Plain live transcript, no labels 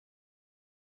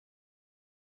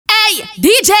Hey,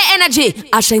 DJ Energy,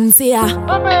 Ashensia.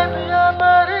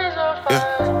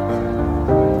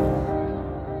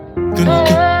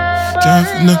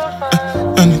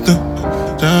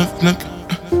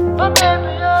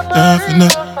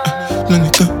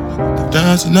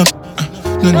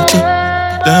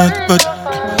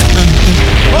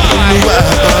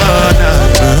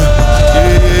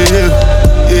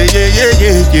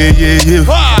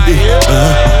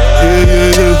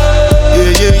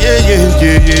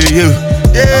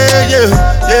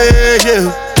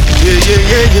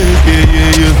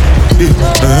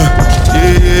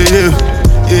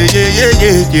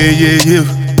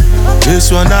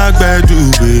 This one I do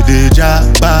with the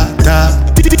jabata.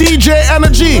 DJ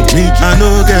Energy. Me I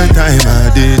no get time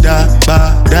I did da.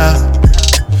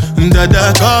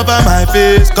 Dada cover my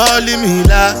face, calling me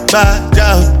la ba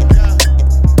down.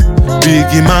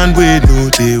 Biggie man we know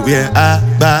they wear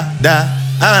abada.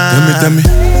 Tell me,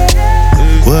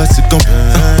 what's it gon'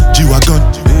 G-Wagon,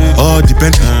 all the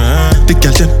Bentley, the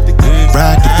girl them,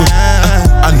 ride the whip.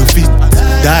 I no fit,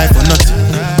 die for nothing.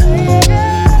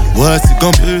 What's it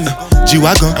gon' be?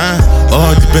 G-Wagon,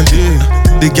 all the Bentley,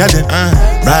 the girl them,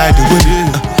 ride the whip.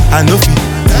 I no fit,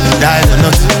 die for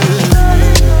nothing.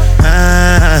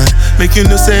 Make you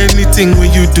no say anything when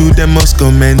you do, they must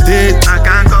commend it. I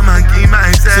can't come and keep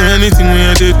myself. So anything when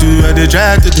you do, I they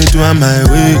try to do on my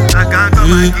way. I can't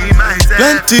come and keep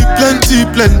myself.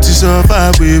 Plenty so far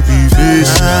we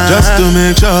face. Just to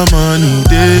make sure money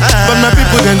day. But my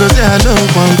people can go say I know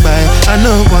one buy, I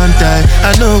know one die,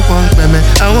 I know one payment.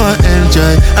 I want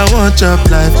enjoy, I want job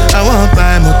life, I want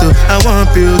buy motor, I want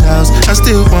build house, I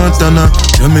still want to know.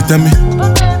 Tell me,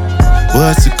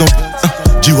 what's it gon'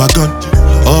 G-Wagon,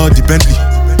 all the Bentley,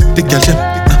 the girl them,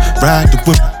 ride the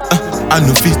whip. I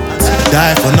no fit,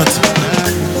 die for nothing.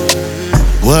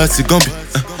 What's it gon' be?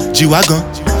 G-Wagon,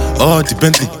 all the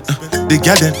Bentley, the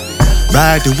girl them,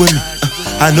 ride the whip.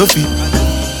 I no fit.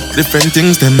 Different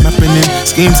things them happening,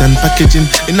 schemes and packaging.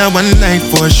 In a one night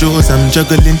for shows I'm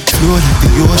juggling. Flow like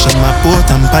the ocean, my boat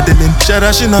I'm paddling.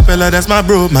 Sharashin up Ella, that's my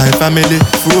bro, my family.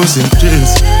 Frozen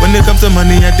dreams. When it comes to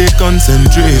money, I they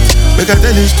concentrate. Make I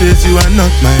tell you straight, you are not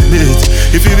my mate.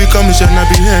 If you become a shall I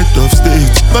be head of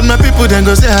state. But my people then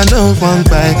go say I know one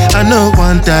buy, I know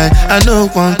one die, I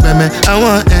know one payment. I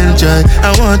want enjoy,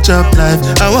 I want job life,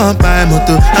 I want buy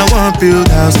motor, I want build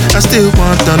house, I still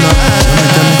want to know.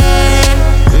 Tell me.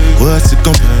 What's it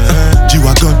gon' be?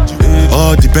 G-Wagon,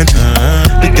 all the Bentley,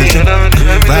 the girl them,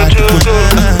 ride the whip.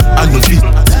 I no fit,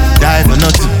 die for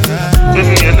nothing.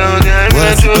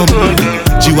 What's it gon' be?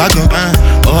 G-Wagon,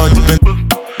 all the Bentley.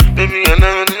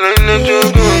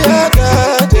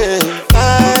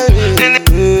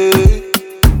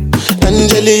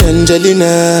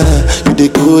 Angelina, you dey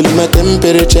cool my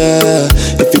temperature.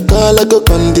 If you call, I go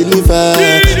come deliver.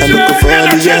 I no go fall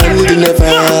in your hand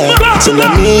never. So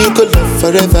now me you could love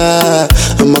forever.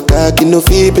 I'm a cocky no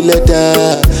feeble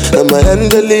letter. I'm a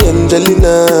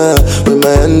Angelina, with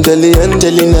my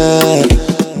Angelina.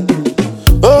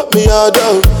 Oh me all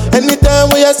down. Anytime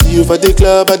when I see you for the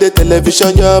club or the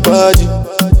television, your body.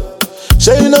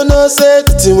 Sure you know say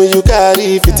the thing when you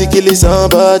carry 50 kill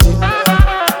somebody.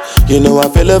 You know I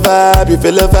feel a vibe, you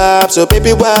feel a vibe, so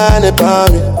baby whine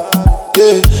about me.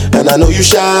 Yeah, and I know you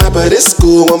shy, but it's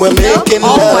cool when we're making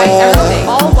love.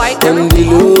 All white, on the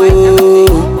low,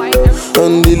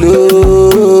 on the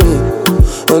low,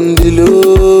 on the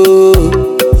low,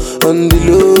 on the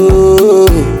low,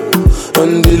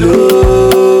 on the low,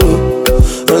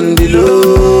 on the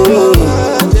low,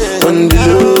 on the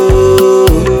low,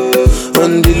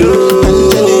 on the low.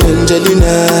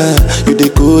 Angelina, you dey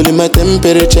cool in my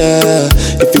temperature.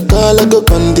 If you call, I go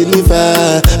come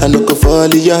deliver. I no go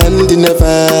fall in your hand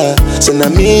never. So now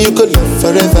me you could love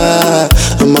forever.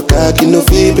 I'm a cocky no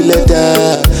feeble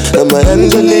letter. I'm a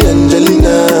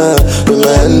Angelina, I'm a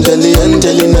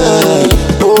Angelina.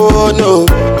 Oh no,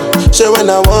 sure when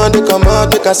I want to come out,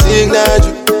 make I signal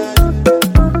you.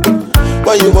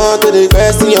 Why you want to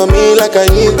request on me like I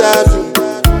interview?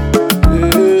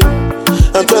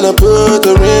 I'm tryna put a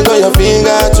ring on your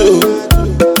finger too.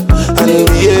 And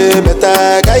be a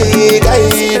better guy, be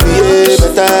a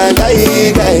better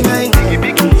guy.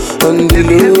 On the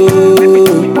low,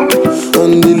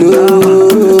 on the low,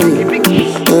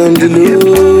 on the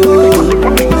low,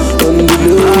 on the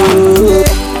low.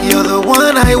 You're the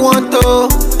one I want, oh.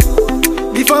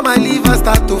 Before my liver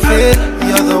start to fail,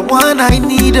 you're the one I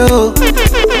need, oh.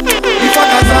 Before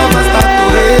cassava start to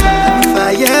fail. If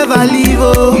I ever leave,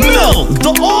 oh, no, the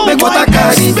all make what I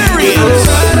carry experience.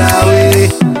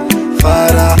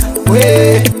 Far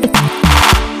away.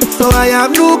 So I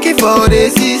am looking for a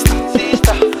sister.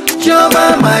 You're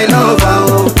my lover,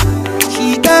 oh.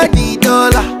 She got the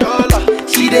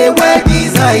wear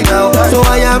designer. So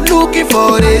I am looking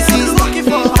for a sister.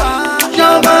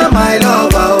 You're my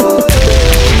lover, oh.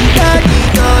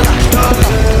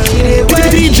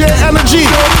 DJ Energy.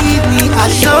 Give me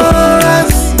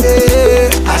assurance,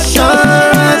 yeah.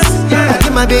 Assurance. I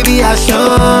give my baby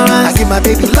assurance. I give my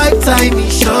baby lifetime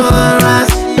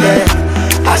insurance, yeah.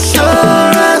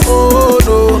 Assurance, oh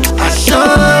no.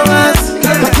 Assurance.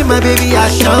 I give my baby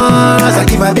assurance. I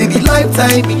give my baby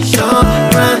lifetime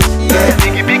insurance, yeah.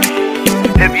 Biggie, biggie,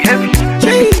 heavy, heavy.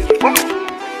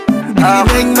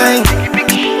 Bang, bang. Biggie,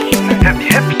 biggie, heavy,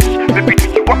 heavy. Baby, do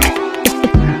you want me?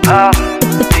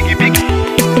 Biggie, biggie,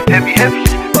 heavy, heavy.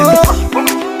 Oh.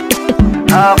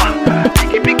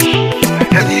 Biggie, biggie,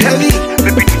 heavy, heavy.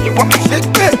 Baby, do you want me? Shake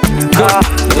it.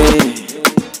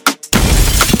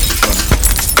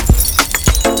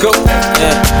 Go.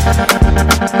 Yeah.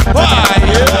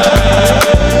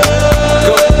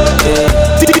 Go. Yeah.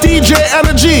 DJ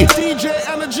Energy. DJ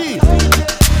Energy.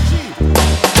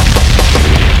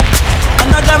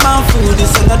 Another man food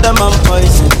is another man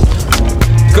poison.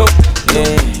 Go.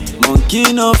 Yeah. Monkey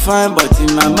no fine, but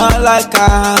in my mind like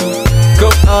I go.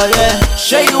 Oh yeah.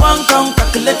 Sure you want come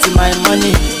calculate my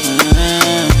money.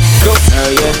 Go. Oh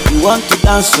yeah. You want to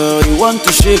dance or you want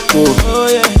to shake? Oh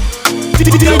yeah.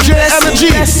 DJ Energy.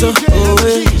 Oh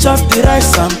yeah. Chop the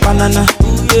rice and banana.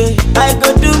 Oh yeah. I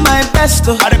go do my best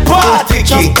to At the party,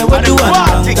 chop the way do one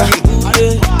banga.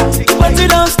 But you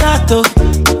don't start to.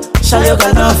 Shall you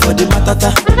go now for the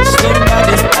matata? Slow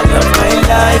body. I love my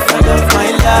life. I love my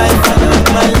life. I love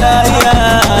my life.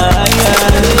 Yeah, yeah.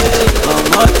 I'm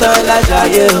mortal like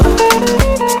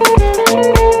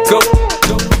go.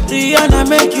 Rihanna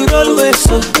make you always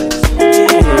so.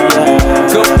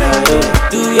 Go.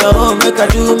 Do your own, make I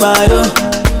do my own.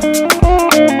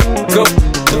 Go.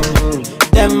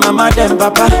 Them mama, them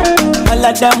papa, all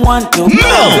of them want to. No,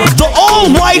 the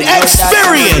all-white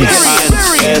experience.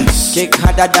 Kick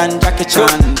harder than Jackie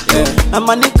Chan. And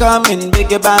money coming, big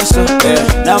band so.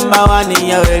 Number one in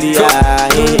your area.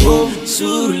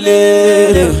 Sule,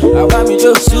 I want me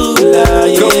to Sula,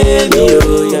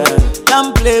 yeah.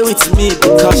 Don't play with me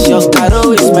because your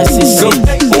caro is my sister.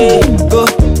 Go,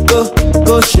 go,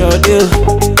 go, show deal.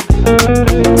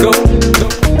 Go,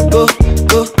 go,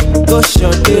 go, go,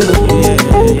 show deal.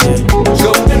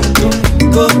 Go,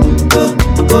 go, go,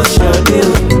 go, show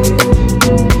deal.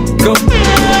 Go,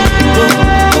 go,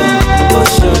 go,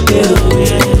 show deal.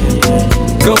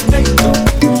 Go,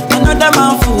 another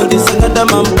man food is another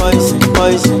man poison,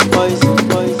 poison, poison,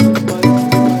 poison,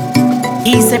 poison.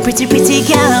 He's a pretty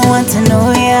girl, I want to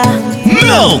know ya.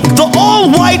 No, the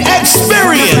all-white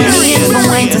experience. From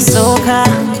wine to soca.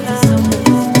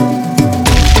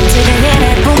 Take a head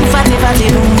at boom, fatty, fatty,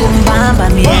 boom, boom, bam,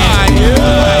 bam, yeah.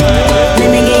 Let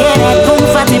me get that boom,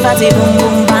 fatty, fatty, boom,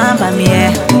 boom, bam, bam,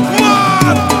 yeah.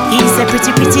 He's a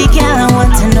pretty girl, I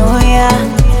want to know ya.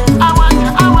 I want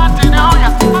to know ya.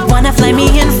 Wanna fly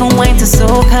me in from wine to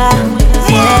soca,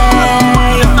 yeah.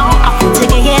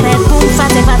 Take a head at boom,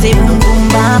 fatty, fatty, boom, boom,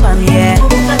 bam, bam, yeah.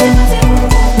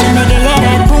 Let me get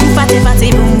that boom, fatty,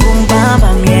 fatty, boom, boom, bam,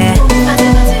 bam, yeah.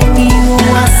 You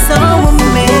are so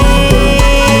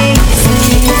amazing.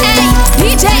 Hey,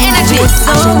 DJ Energy.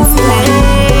 So amazing.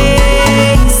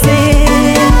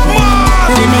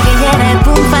 Let me get that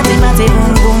boom, fatty, fatty,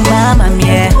 boom, boom, bam, bam,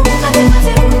 yeah.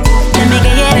 Let me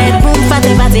get that boom,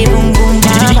 fatty, fatty, boom, boom,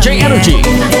 bam, bam, DJ Energy.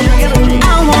 I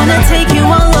wanna take you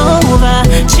all over.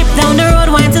 Chip down the road,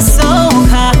 wine to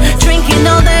soca. Drinking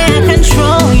all day, I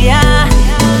control ya.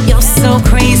 You're so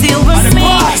crazy with me.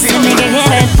 So make it hit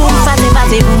that boom, fatty,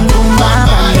 fatty, boom, boom, bam,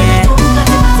 bam, yeah.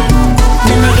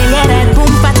 Let me get that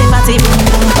boom, fatty, fatty, boom,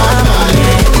 boom, bam, bam,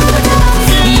 yeah.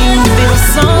 You feel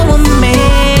so amazing.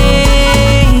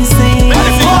 You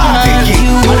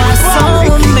are so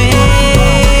amazing.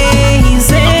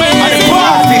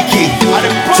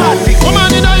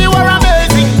 Woman, you know you are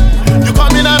amazing. You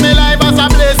come in my life as a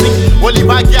blessing. Only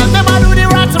back here, never do the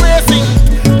rat racing.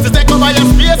 To take over your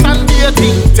space and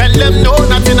dating. Tell them no,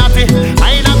 nothing, nothing.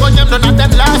 I ain't got them, none of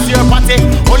them last year party.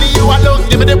 Only you alone,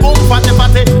 give me the boom, fatty,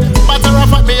 fatty. Matter of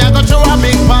fact, me, I got you a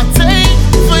big party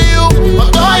for you.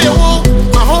 But oh, you,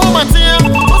 my home and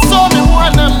team. So me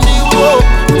one and me, whoa.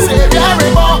 Say, yeah,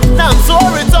 river, now so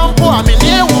return poor. Me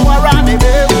near who are around the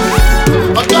baby.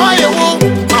 But oh, you,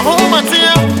 my home and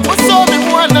team. So me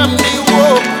one and me,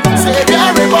 whoa. Say,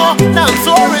 yeah, river, now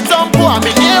so return poor.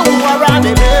 Me near who are around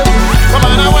the baby. Come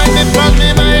on, I want it from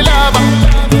me, my lover.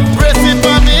 Brace it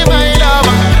for me, my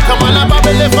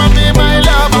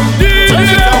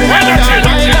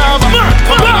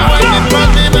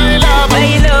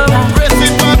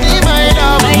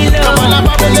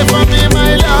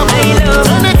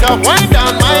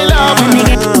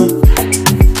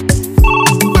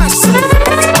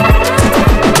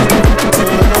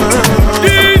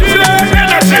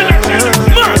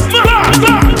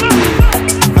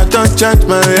recharge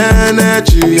my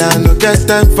energy. I no get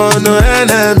time for no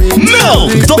enemy.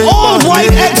 Milk, the all-white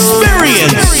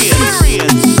experience.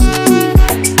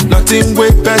 Nothing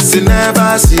with person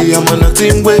never see. I'm on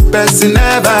nothing with person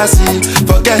never see.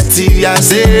 Forget it, I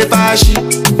say bashi.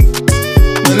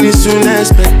 Money soon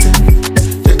expected.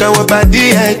 Check out what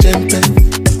body I jump.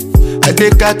 I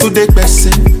take out to the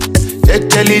person.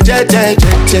 Jelly, je.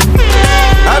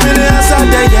 I'm in the answer,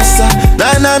 yes sir.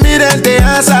 Then I'm in the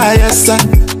answer, yes sir.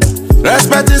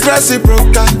 Respect is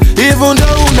reciprocal, even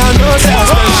though una know say I'm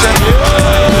special.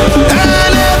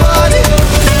 Anybody,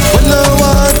 we no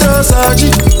want to search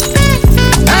it.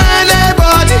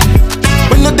 Anybody,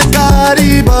 we no the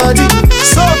carry body.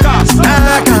 Soca,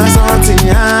 I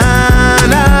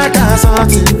can't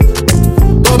something.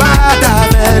 Go back to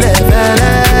fele,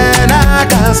 I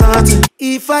can't something.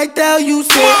 If I tell you,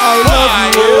 say I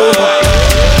love you,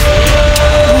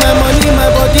 my money, my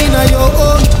body, now your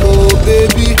own, oh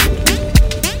baby.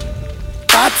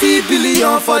 30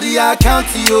 billion for the account,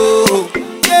 yo.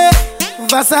 Yeah,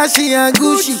 Versace and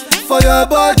Gucci for your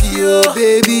body, oh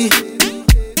baby.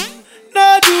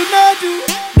 No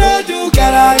do,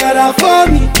 gotta for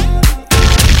me.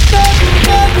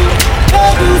 No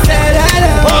do, say that.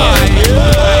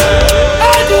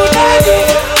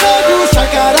 No do,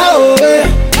 shakara, oh.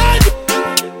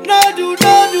 No do,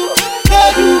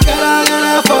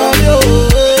 gotta for you.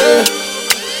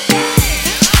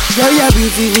 Girl, you're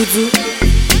beautiful too.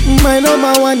 My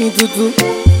number one in tutu.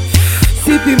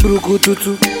 Sipping bruku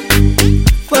tutu.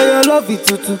 For your love it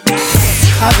tutu.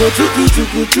 I go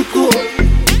chuku.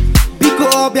 Biko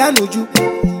obianuju.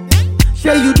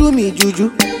 Say you do me juju.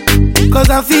 Cause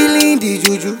I'm feeling the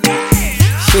juju.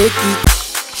 Shake it.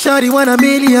 Shawty want $1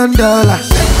 million.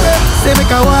 Say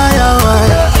make a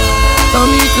wire. Tell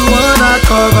me to wanna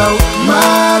cover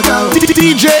my girl.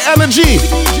 DJ Energy.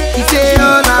 He say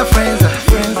all our friends are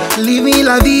living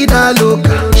la vida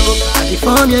loca. I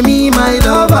form me my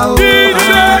lover.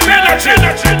 DJ Energy.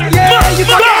 Yeah, you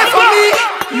forget for me.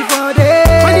 You for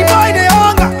there. When the boy they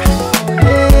hunger,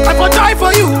 I for die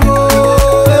for you.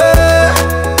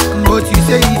 But you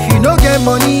say if you no get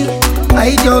money, I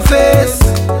hide your face.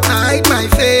 I hide my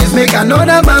face. Make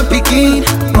another man picking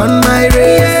on my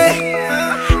race.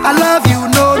 I love you,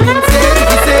 no mean say. If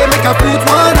you say make I put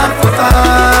one up for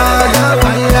fire,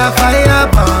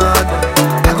 burn.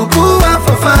 I go put one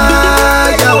for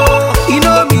fire. You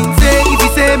know mean say. If you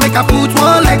say make I put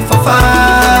one like for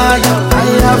fire,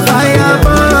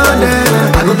 burn.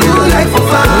 I go do like for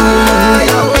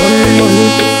fire.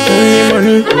 Only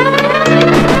money.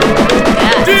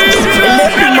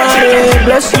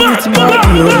 Bless you with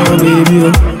money, oh baby.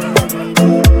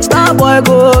 Starboy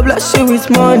go bless you with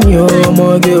money, oh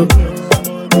my girl.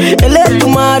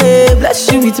 Electumare bless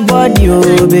you with body,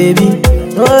 oh baby.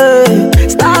 Oh,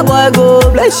 Starboy go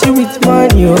bless you with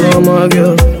money, oh my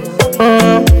girl.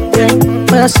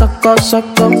 Yeah, sucker,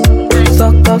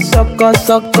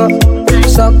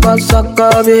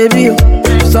 baby.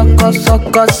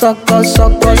 Sucker.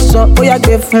 Oh yeah,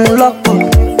 give fun lock.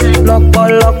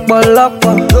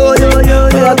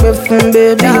 Yo, give fun,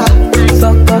 baby.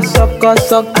 Sucker.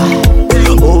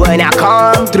 Oh, when I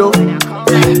come through,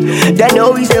 they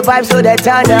know we survive, so they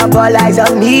turn up all eyes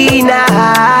on me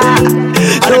now.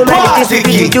 So many things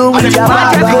we do with your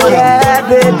mama, yeah,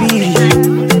 baby.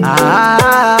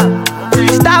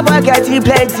 Starboy getting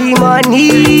plenty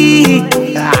money.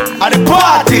 At the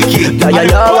party,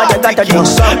 Yo, what I gotta do.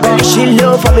 She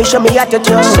love for me, show me how to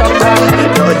do. No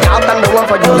doubt I'm the one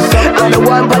for you. I'm the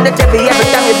one for the TV every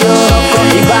time you do.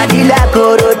 Your body like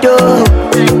Orodo.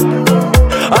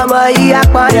 I'm a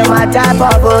yakman, I'm a type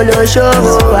of bolo show.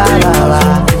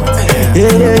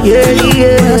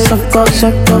 Yeah. Sucker,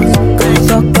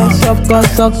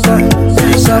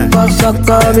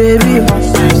 baby.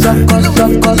 Sucker.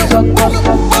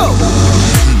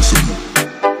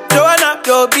 Joanna,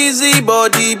 your busy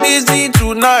body, busy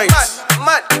tonight.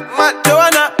 Mad.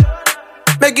 Joanna,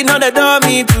 making all the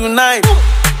dummy tonight.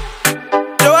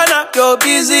 Joanna, your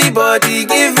busy body,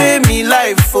 giving me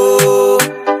life, oh.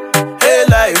 Hey,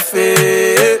 life,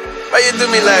 hey. Why you do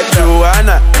me like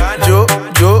Joanna?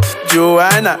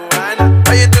 Joanna.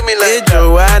 Why you do me like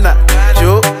Joanna?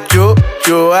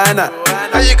 Joanna.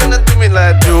 How you gonna do me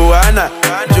like Joanna?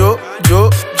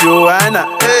 Joanna.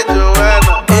 Hey,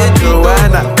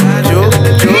 Joanna.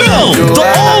 Milk, the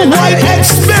all-white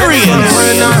experience.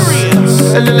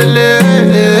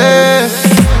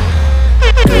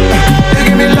 You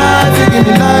give me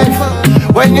life.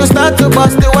 When you start to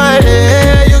bust the wine,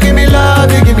 you give me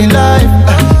love, you give me life.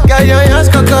 Girl, your hands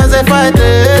cause they fight. I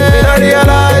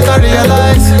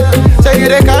realize. Say you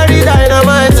they carry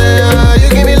dynamite. You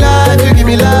give me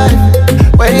life.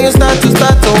 When you start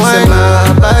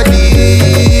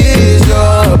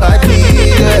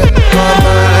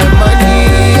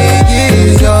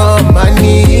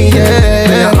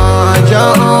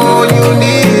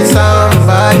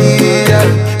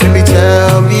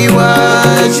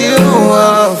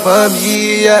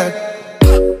me, yeah.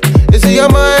 Is it your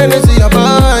mind, is it your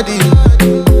body?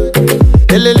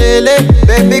 Lele,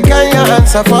 baby, can you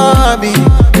answer for me?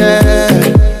 Yeah,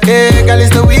 yeah, girl, it's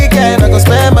the weekend, I go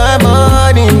spend my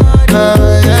money.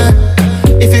 Yeah.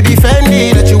 If you be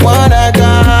Fendi that you want, I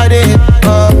got it.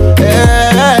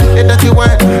 Yeah, it that you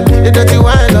want, it that you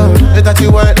want, it that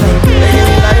you want. They give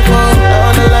me life, I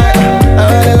want the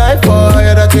life,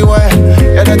 yeah, that you want,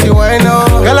 yeah, that you want, no.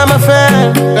 Girl, I'm a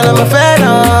fan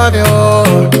of you.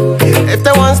 If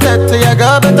they want step to your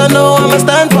girl, better know I'ma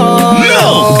stand for you.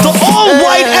 No, the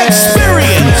all-white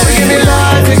experience. You give me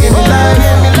life, you give me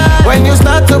life. When you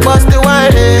start to bust the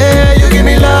wine, yeah, you give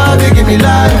me love, you give me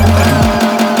life.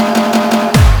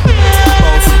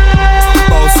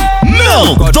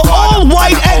 The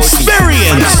all-white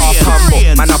experience.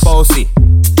 Man a bossy,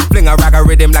 fling a rag a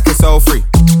rhythm like it's all free.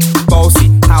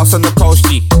 Bossy, house on the coast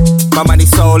G. My money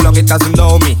so long it doesn't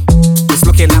know me. It's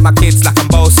looking at my kids like I'm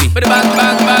bossy. Bang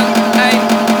bang bang, hey.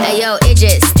 Hey yo,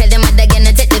 Idris, tell them what they're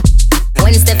gonna take the.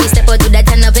 When Steffi step out to that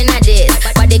turn up in a this.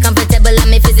 Body comfortable and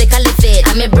me physically fit.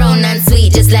 I'm a brown and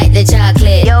sweet just like the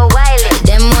chocolate. Yo, Wiley,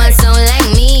 them ones sound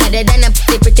like me. They done a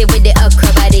pretty with the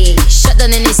okra body. Shut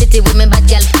down in the city with me bad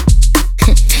girl.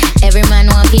 Every man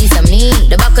want piece of me.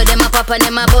 The back of them a pop and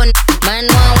them a bun. Man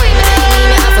want way me like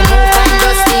me have to move and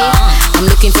dusty. I'm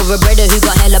looking for a brother who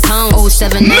got hella pound.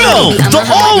 079. No, the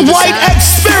all-white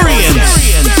experience.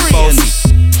 Bossy,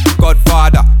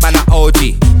 Godfather, man a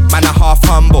OG. Man a half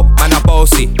humble, man a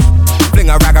bossy. Fling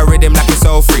a rag a rhythm like it's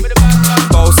all free.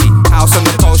 Bossy, house on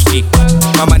the coast G.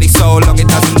 My money so long it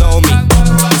doesn't know me.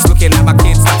 It's looking at my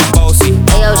kids like I'm bossy.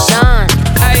 Hey yo, Sean.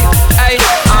 Hey, hey.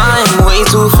 I'm way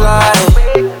too fly.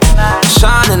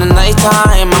 Shine in the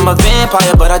nighttime. I'm a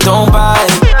vampire, but I don't bite.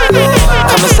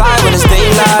 Come inside when it's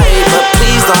daylight, but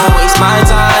please don't waste my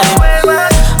time.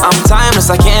 I'm timeless,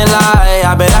 I can't lie.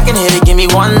 I bet I can hit it, give me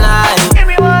one night.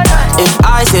 If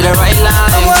I say the right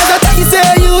line. Oh, I thought you say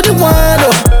you the one.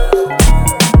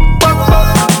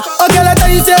 Oh, girl, I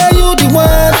thought you say you the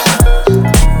one.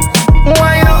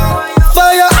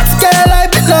 For your ass, girl, I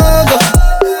belong.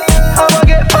 I'ma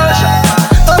get fresh.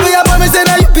 Oh, me, I promise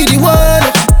that you be the one.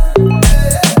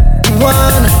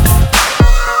 One.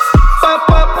 Pop,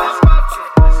 pop.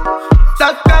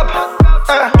 Lock up.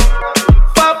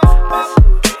 Pop.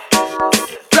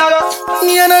 Lock up.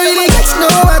 Me, I don't really get no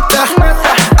matter.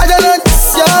 I just don't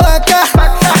miss your waka.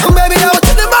 Baby, I was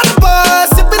to the bottom bar,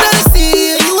 sipping on the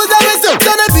sea. You was always so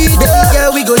tryna be there. Yeah,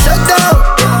 we go shut down.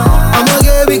 I'ma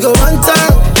get, we go one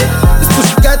time. This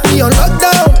push got me on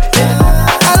lockdown.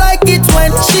 I like it when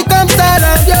she comes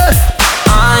around, yeah.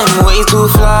 I'm way too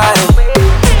fly.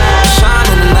 Shine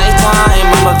in the nighttime.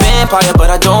 I'm a vampire, but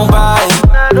I don't bite.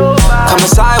 Come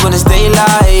inside when it's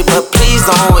daylight, but please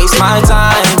don't waste my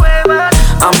time.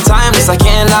 I'm timeless, I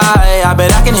can't lie. I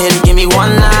bet I can hit it, give me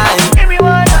one night.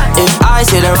 If I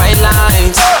say the right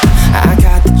lines. I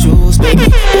got the juice, baby.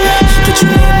 Put you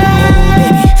in the mood,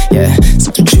 baby. Yeah,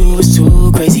 something true is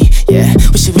too crazy. Yeah,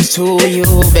 wish it was to you,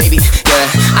 baby. Yeah,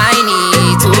 I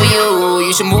need to you.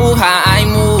 You should move how I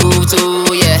move to.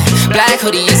 Yeah, black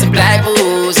hoodies and black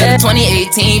boots. And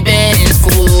 2018 Benz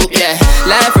coupe. Yeah,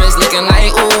 life is looking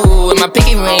like ooh, and my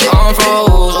pinky ring on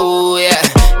froze. Ooh, yeah.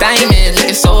 Diamonds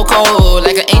looking so cold,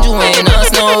 like an angel in the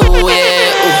snow,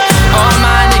 yeah. Ooh. All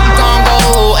my niggas gon'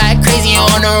 go act crazy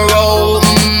on the road,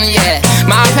 yeah.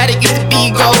 My paddock used to be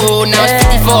gold, now it's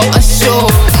 50 for a show.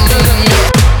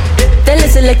 Tell the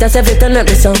selectors every turn up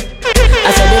the song. I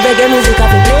saw the reggae music I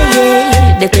be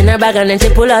playing. They pin her bag and then she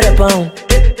pull out the pound.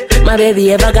 My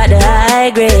baby ever got the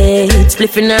high grade.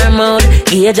 Spliff in her mouth.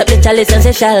 Gauge up the chalice and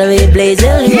say shall we blaze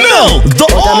it. No, the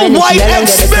all-white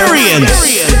experience.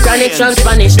 Chronic from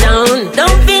Spanish Town.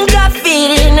 Don't think I'm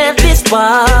feeling at this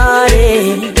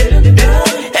party.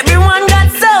 Everyone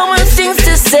got so much things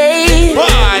to say.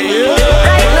 Right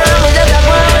now we just got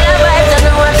one with the vibes and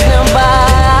don't watch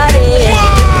nobody.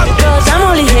 Cause I'm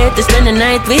only here to spend the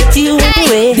night with you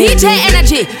anyway. DJ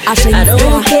Energy, I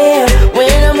don't care when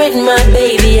I'm with my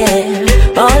baby,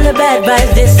 yeah. All the bad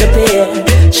vibes disappear.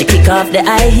 She kick off the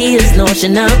high heels, no, she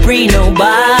not free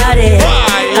nobody.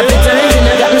 Happy times and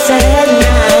I got me sad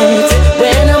nights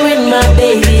when I'm with my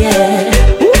baby, yeah.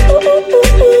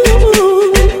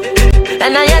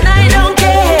 And I don't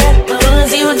care,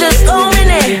 cause you just own me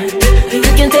there. You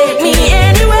can take me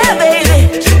anywhere,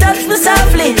 baby. She touch me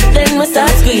softly, then we start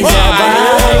squeezing her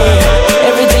body.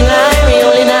 Everything like me,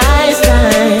 only nice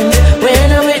times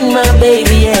when I'm with my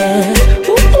baby, yeah.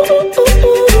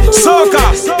 Soca.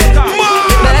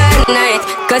 Bad night,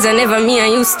 cause I never me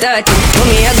and you started. For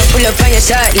me, I go pull up on your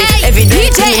shortly. Hey, every day,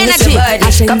 DJ me miss Energy. your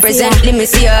body. Come presently, me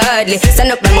see you hardly.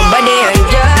 Stand up on my body and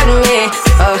judge me.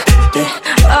 Oh, yeah.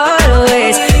 Oh,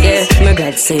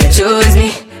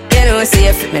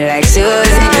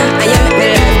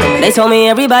 They told me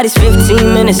everybody's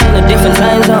 15 minutes in a different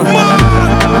time zone.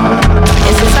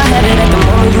 And since I had it at the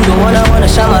moment, you the one I wanna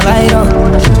shine my light on.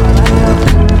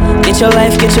 Get your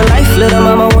life, little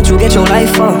mama, won't you get your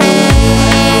life on?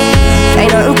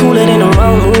 Ain't nothing cooler than the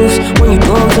wrong moves when you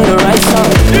do them to the right song,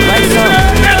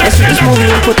 Let's shoot this movie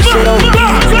and put the shit on repeat.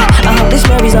 I hope this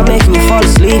memories are making you fall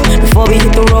asleep. Before we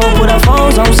hit the road, put our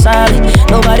phones on silent.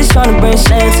 Nobody's trying to bring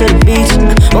sand to the beach.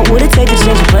 What would it take to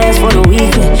change your plans for the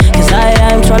weekend? Cause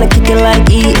I'm trying to kick it like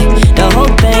eating. The whole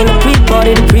thing, the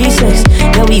pre-party, the pre-sex.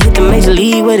 Then we hit the major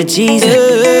league with a G's.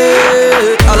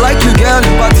 I like you, girl,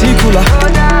 in particular.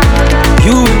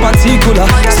 You in particular.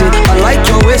 Say, I like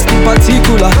your waist in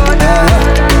particular.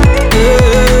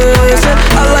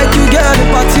 I like you, girl, in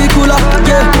particular.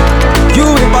 Yeah, you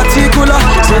in particular.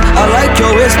 Say, I like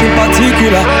your waist in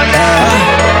particular.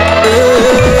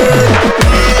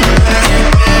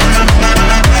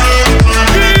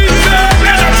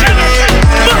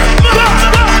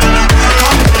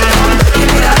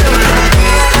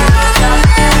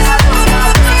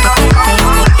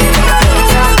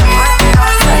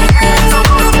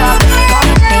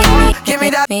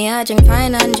 Me, I drink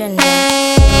pine and ginger. Mommy,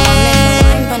 for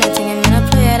wine, pan a thing, I'm gonna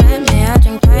play that. Me, I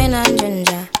drink pine and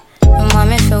ginger.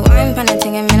 Mommy, for wine, pan a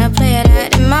thing, I'm gonna play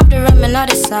that. Him off the rum and all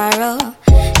the sorrow.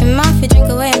 Him off, you drink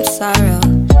away him sorrow.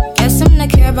 Guess I'm not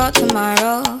care about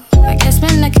tomorrow. I guess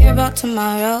I'm not care about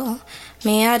tomorrow.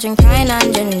 Me, I drink pine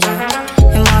and ginger.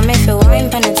 And mommy, for wine,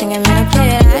 pan a thing, I'm gonna play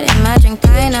that. Him, I drink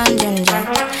pine and ginger.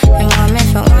 And mommy,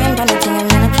 for wine, pan a thing, I'm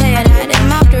gonna play that.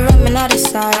 Him off the rum and all the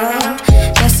sorrow.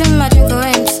 Guess I'm not drink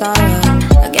away in sorrow.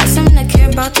 I guess I'm not care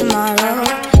about tomorrow.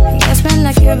 I guess I'm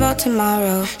not care about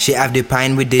tomorrow. She have the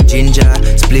pine with the ginger.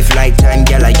 Spliff like time,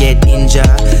 girl, I get ninja.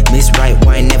 Miss right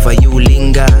wine, never you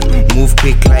linger. Move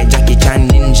quick like Jackie Chan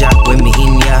ninja. When me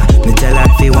in ya, me tell her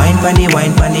fi wine pandy,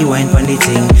 wine pandy, wine pandy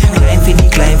thing. Climb for the,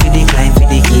 climb for the, climb for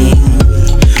the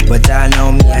king. But I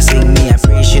know me, I sing me, I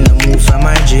pray she no move from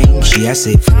my drink. She a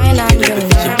say, fine, I'm doing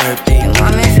your birthday.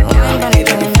 Mommy, if you want, but I'm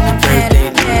doing my birthday.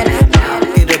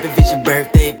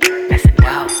 Birthday.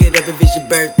 Wow. Get up if it's your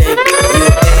birthday. You a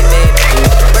bad man.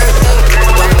 Birthday.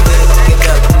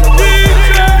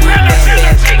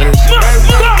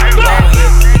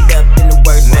 Get up in the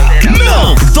worst.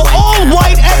 Milk, the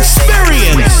all-white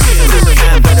experience.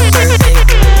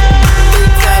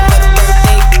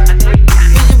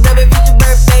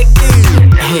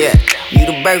 Yeah, you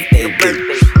the birthday baby.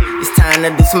 It's time to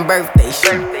do some birthday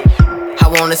shit. I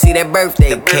wanna see that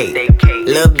birthday cake.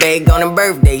 Lil' bag on a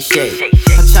birthday shake.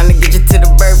 I'm tryna get you to the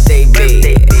birthday bed.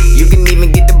 You can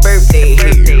even get the birthday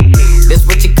here. That's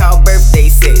what you call birthday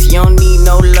sex. You don't need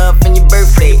no love in your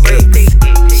birthday ex.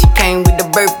 She came with the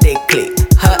birthday click.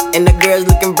 Her and the girls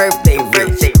looking birthday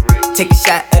rich. Take a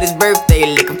shot of this birthday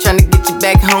lick. I'm tryna get you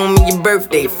back home in your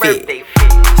birthday fit.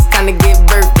 It's time to get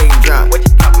birthday drunk.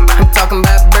 I'm talking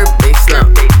about birthday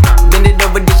slump. Bend it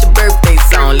over, this your birthday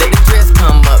song. Let the dress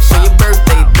come up, show your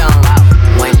birthday thong.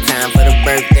 One time for the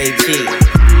birthday cheek,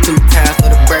 2 times for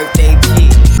the birthday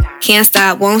cheek. Can't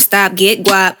stop, won't stop, get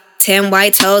guap. 10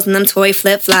 white toes and them Tory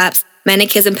flip-flops.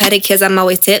 Manicures and pedicures, I'm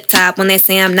always tip-top. When they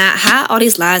say I'm not hot, all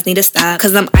these lies need to stop.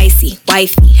 Cause I'm icy,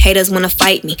 wifey, haters wanna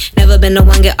fight me. Never been the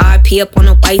one get RP up on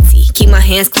a whitey. Keep my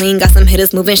hands clean, got some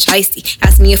hitters moving shicey.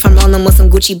 Ask me if I'm rolling with some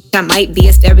Gucci, I might be.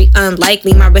 It's very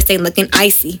unlikely, my wrist ain't looking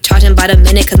icy. Charging by the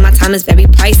minute cause my time is very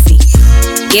pricey.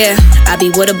 Yeah, I be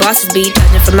where the bosses be.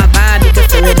 Judging from my vibe, you can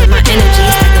feel it in my energy.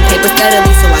 Stacking paper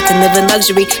steadily so I can live in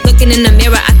luxury. Looking in the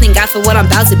mirror, I thank God for what I'm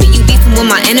about to be. You beefing with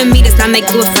my enemy, does not make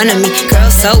you in front of me.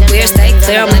 Girl, so weird, stay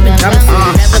clear, I'm living drama for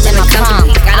me. Never been a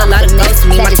company, got a lot of goals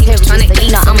for me. My team is trying to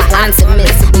eat, so I'm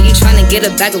optimist. You trying to get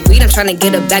a bag of weed, I'm trying to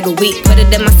get a bag of wheat. Put it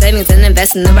in my savings and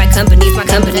invest in the right companies. My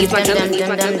companies, my companies,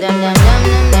 my companies. I'm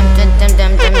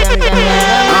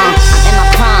in my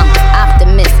prime,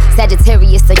 optimist.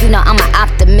 Sagittarius, so you know I'm an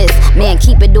optimist. Man,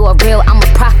 keep it all real, I'm a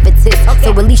prophetess. So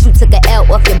at least you took an L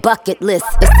off your bucket list.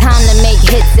 It's time to make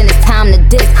hits and it's time to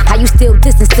diss. How you still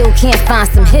diss and still can't find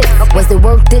some hits? Was it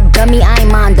worth it, dummy? I ain't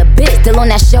mind a bit. Still on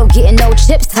that show, getting no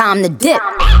chips, time to dip.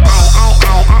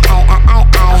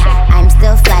 I'm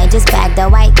still fly, just bag the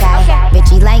white guy.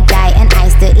 Bitchy like guy, and I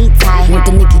still eat Thai. Want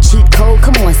the nigga cheat code?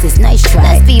 Come on, sis, nice try.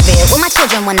 Let's be real, well, my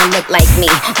children wanna look like me.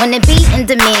 Wanna be in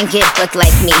demand, get booked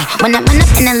like me. Wanna run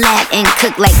up in the lab and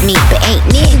cook like me. But ain't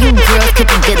near you girls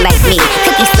cooking good like me.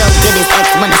 Cooking so good as X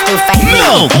wanna still fight me.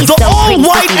 Milk, the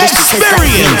all-white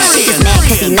Experience. Niggas mad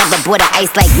cause he never bought an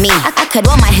ice like me. I cut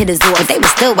all my hitters off, but they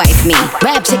would still wife me.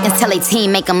 Rap chickens tell they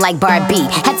team make them like Barbie.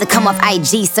 Had to come off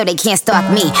IG so they can't stalk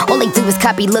me. All they do is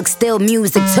copy looks, still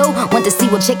music too. Want to see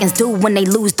what chickens do when they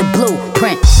lose the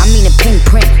blueprint. I mean a pink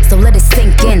print, so let it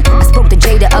sink in. I spoke to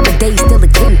Jay the other day, still a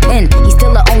kingpin. He's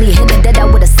still the only hitter that I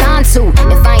would've signed to.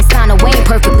 If I ain't signed away,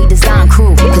 perfectly designed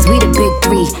crew. Cause we the big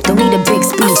three, don't need a big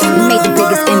speech. We made the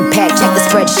biggest impact, check the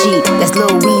spreadsheet. That's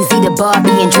Lil Weezy, the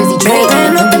Barbie, and Drizzy Drake.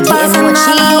 And we getting more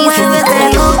cheese.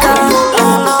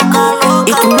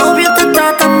 Y tu novio te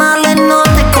trata mal y no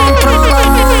te controla.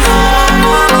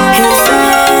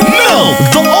 Milk,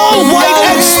 the all-white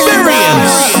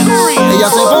experience. Ella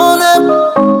se pone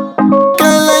que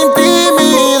en la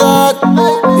intimidad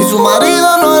y su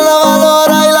marido no la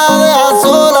valora y la deja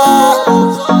sola.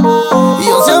 Y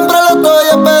yo siempre la estoy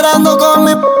esperando con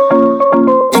mi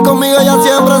y conmigo ella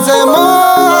siempre se mueve.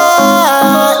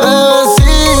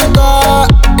 Bebecita,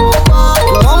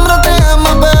 tu hombre te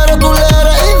ama pero tú le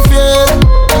eres infiel,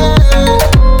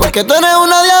 porque tú eres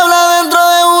una diabla dentro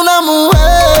de una mujer.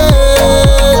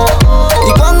 Y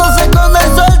cuando se esconde el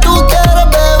sol tú quieres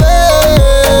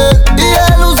beber y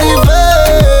es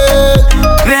Lucifer.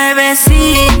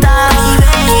 Bebecita,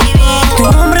 tu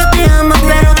hombre te ama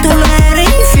pero tú le eres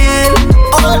infiel.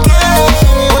 ¿Por qué?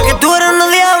 Porque tú eres una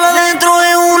diabla dentro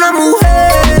de una mujer.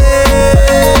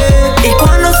 Y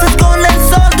cuando se esconde el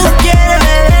sol tú quieres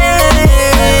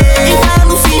beber y es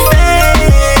Lucifer.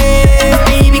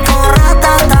 Baby con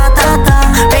rata,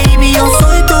 baby yo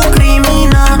soy tu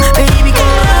criminal. Baby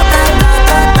con rata,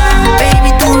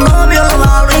 baby tu novio lo va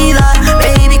a olvidar.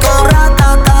 Baby con rata,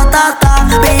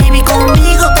 baby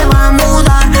conmigo te va a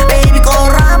mudar. Baby con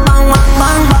rap, bang, bang,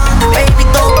 bang, bang. Baby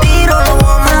dos tiros lo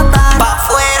voy a matar. Pa'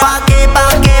 fuera, pa'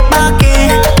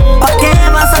 qué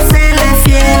vas a serle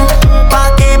fiel. Pa'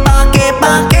 qué,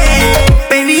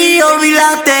 baby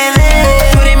olvídate de él.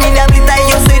 Tú eres mi diablita y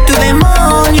yo soy tu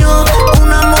demonio.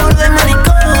 Un amor de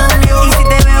manicomio. Y si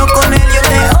te veo con él yo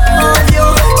te odio.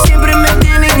 Siempre me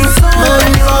tienes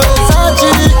insomnio.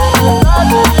 Versace,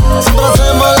 siempre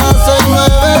hacemos las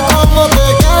 6-9 como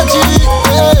Tecachi.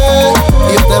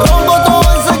 Y yo te rompo todo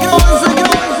en secreto.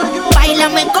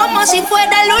 Báilame como si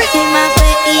fuera la última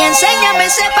vez y enséñame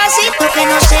ese pasito que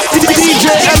no sé. Un DJ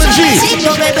Energy.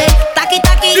 besito, bebé. Taqui,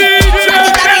 taqui,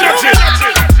 taqui, taqui, rumba.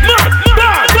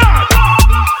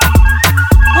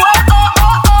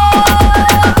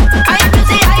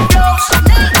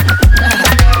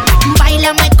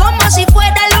 Báilame como si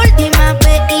fuera la última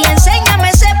vez y enséñame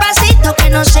ese pasito que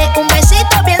no sé. Un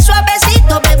besito bien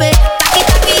suavecito, bebé. Taqui,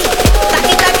 taqui,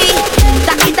 taqui, taqui,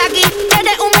 taqui, taqui.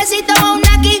 Tienes un besito o un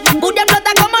aquí. Buria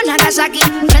explota como Nagasaki.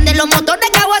 Prende los motores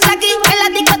Kawasaki. En la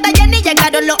disco está llena y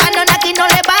llegaron los Anunnaki. No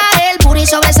le baje, el puri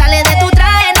sobresale de tu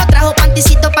traje. No trajo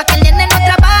panticito pa' que el nene no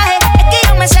trabaje. Es que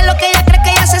yo me sé lo que ella cree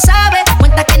que ya se sabe.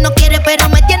 Cuenta que no quiere pero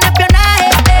me tiene espionaje.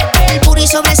 El puri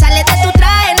sobresale de tu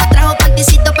traje. No trajo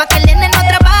panticito pa' que el nene no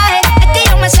trabaje. Es que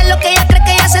yo me sé lo que ella cree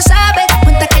que ya se sabe.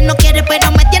 Cuenta que no quiere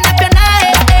pero me tiene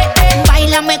espionaje.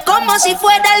 Báilame como si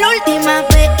fuera la última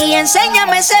vez y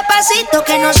enséñame ese pasito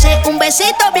que no sé. Un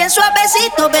besito bien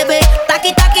suavecito, bebé.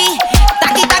 Taqui, taqui,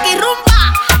 taqui, taqui, rumba.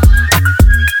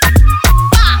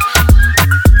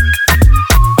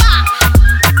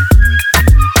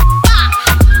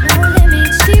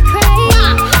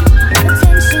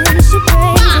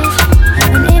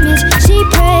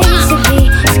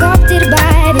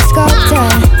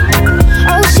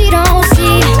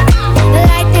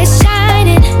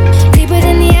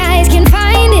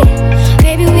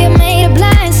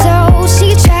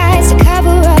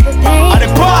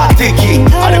 Tiki,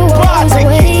 I done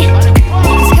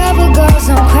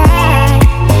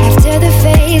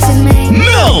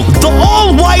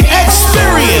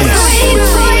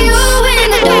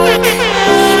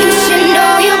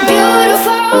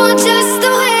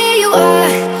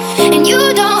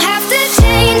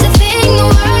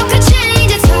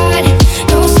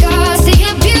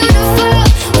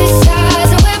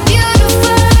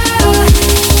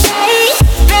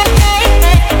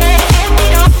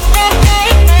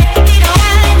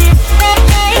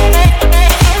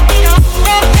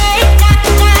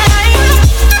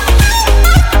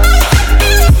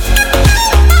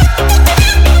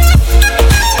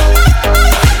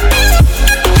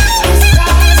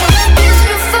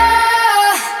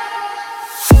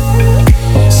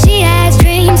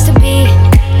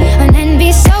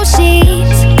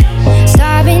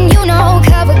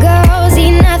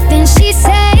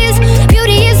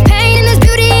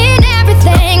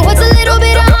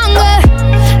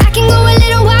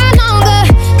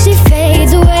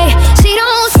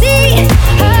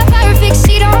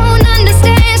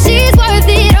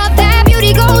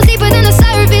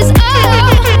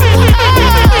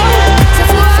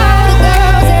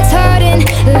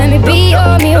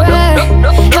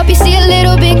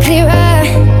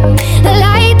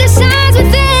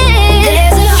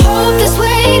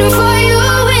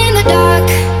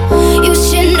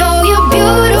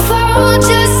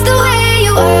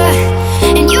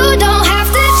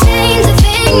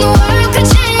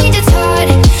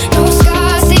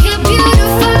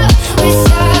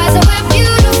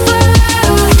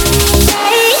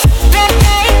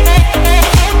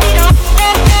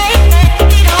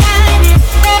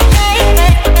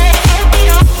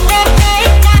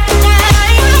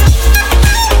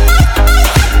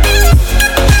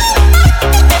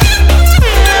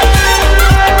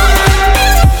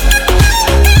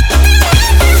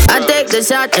a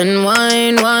shot and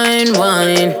wine, wine,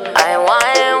 wine. I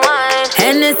wine.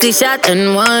 Hennessy shot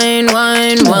and wine,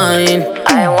 wine, wine.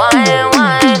 I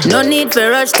wine. No need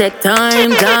for rush, take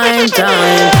time, time,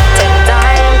 time. Take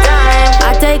time.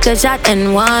 I take a shot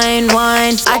and wine,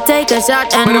 wine. I take a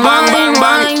shot and wine,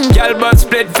 wine. Girl, but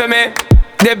split for me,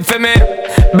 dip for me.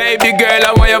 Baby girl,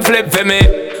 I want you flip for me.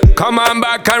 Come on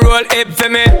back and roll it for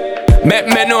me. Make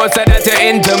me know so that you're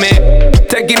into me.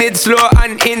 Taking it slow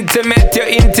and intimate. Your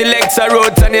intellect's a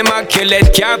roots and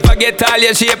immaculate. Can't forget all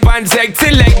your shape and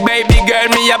sexy leg. Baby girl,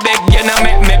 me a beg, you know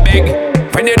make me beg.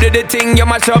 When you do the thing, you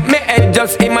mash up me head.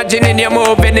 Just imagining you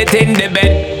moving it in the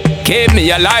bed. Keep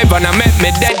me alive and I make me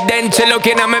dead. Then she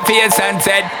looking at my face and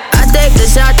said, I take the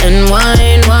shot and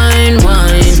wine, wine,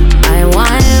 wine. I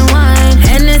wine.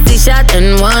 Hennessy shot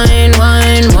and wine,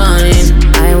 wine, wine.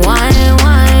 I wine.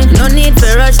 No need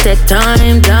for rush, take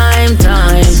time, time,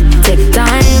 time. Take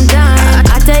time.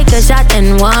 I take a shot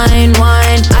and wine,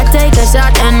 wine. I take a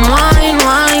shot and wine,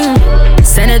 wine.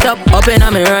 Send it up in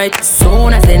me right.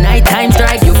 Soon as the night time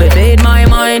strike, you fade my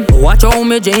mind. Watch how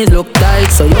my jeans look tight,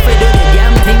 so you fi do the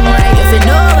damn thing right. If you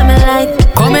know what me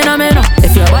like, come in on me now.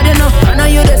 If your body know, I know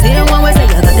you the same one way say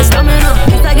you got the stamina.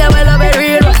 This I get well of it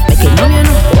real, make it know you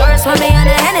know. Worse for me and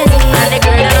the Hennessy and the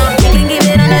girl, you know. You can give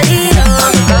it on the deal.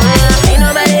 Ain't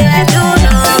nobody has to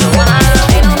know.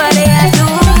 Ain't nobody has to know.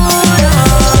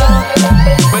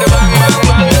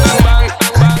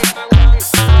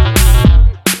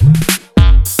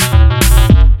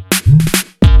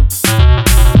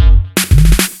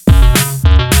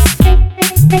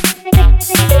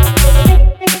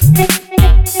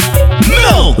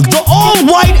 Milk, the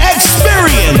all-white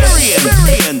experience.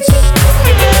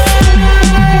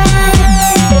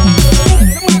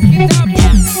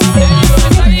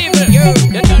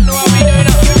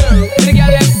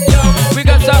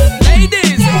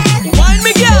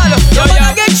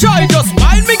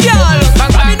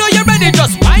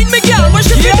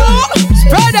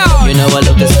 You know I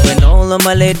love this when all of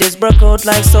my ladies broke out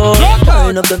like so.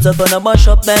 Turn up the top and I mash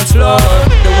up dance floor.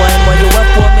 The wine while you up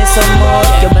pour me some more.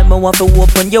 You make me want to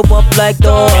open you up like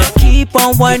door. Keep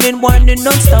on whining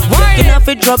non-stop. You know if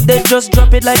it drop dead, just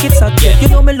drop it like it's hot. You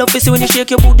know me love is when you shake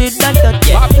your booty like that.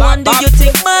 One do you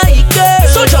think my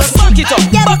girl? So just back it up,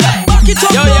 back it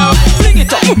up. Yo, fling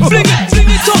it up, fling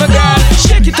it up, girl.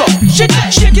 Shake it up,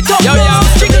 shake it up. Yo,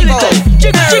 jiggle it up,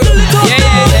 jiggle it up.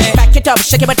 Yeah. Back it up,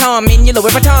 shake it baton, in your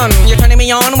Louis Vuitton. You're turning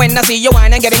me on when I see you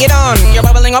whine and getting it on. You're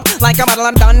bubbling up like a bottle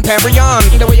of Don Perignon.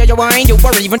 The way you whine, you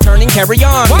were even turning carry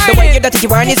on. The way you dirty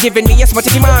wine is giving me a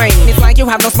smutty mind. It's like you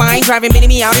have no spine, driving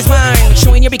me out his mind.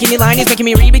 Showing your bikini line is making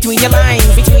me read between your lines.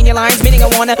 Between your lines, meaning I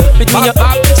wanna between your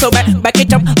So back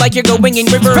it up like you're going in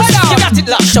reverse. You got it,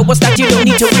 love. Show us that you don't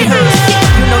need to rehearse.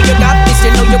 You know you got this,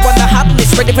 you know you're on the hot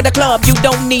list, ready for the club. You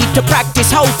don't need to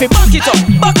practice. How if back it up,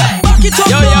 back it up.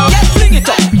 Yo, fling it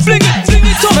up, fling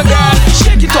it up, girl.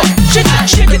 Shake it up,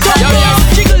 shake it up. Yo,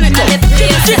 jiggle it up,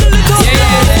 jiggle it up.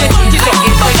 Yeah.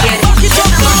 Back it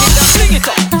up, fling it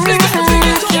up, fling it up.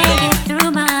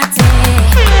 Through my day,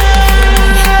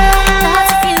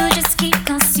 thoughts of you just keep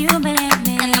consuming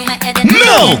me.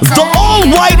 Milk, the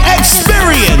all-white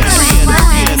experience.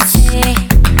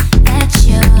 That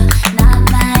you're not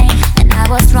mine, and I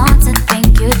was wrong to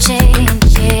think you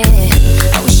changed.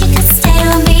 Yeah. I wish you could stay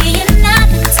with me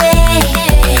another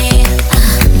day.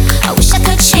 I wish I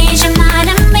could change your mind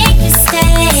and make you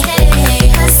stay.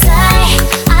 'Cause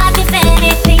I'd give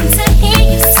anything to hear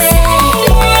you say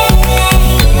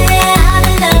I've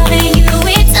been loving you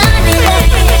eternally.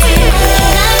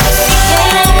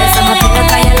 So my pillow,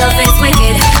 'cause your love is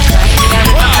wicked.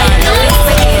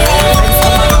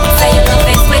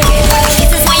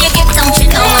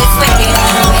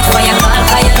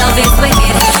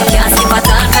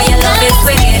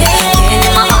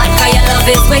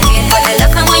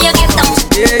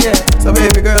 Yeah. So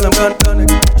baby girl, I'm gonna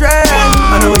drag.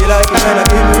 I know you like it when I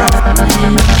give it right.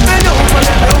 I know for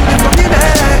that love from the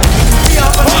back.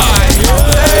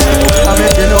 I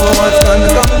bet you know what's gonna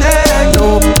come next. No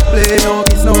play, no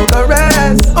kiss, no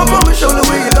caress. Up on my shoulder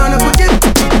where you gonna put it.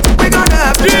 We're gonna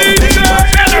have to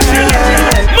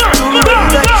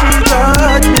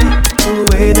the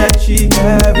way that she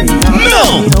carry on.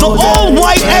 Milk, the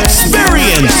all-white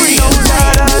experience.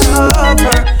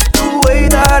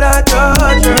 That I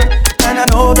touch her, and I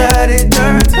know that it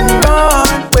turns her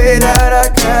on. Way that I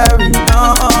carry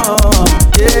on,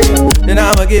 yeah. Then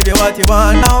I'ma give you what you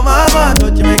want. Now mama,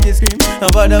 don't you make you scream. No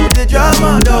bother with the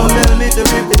drama. Don't tell me to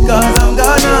rip it, 'cause I'm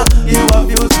gonna give you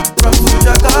views from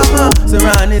Fujakama.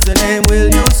 Saran is the name, will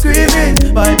you scream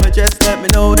it? By my chest, let me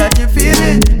know that you feel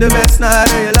it. The best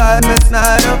night of your life, best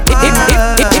night of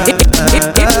mine.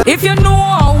 If you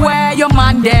know where where your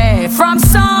man there. From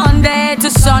Sunday to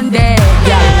Sunday,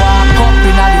 girl walk up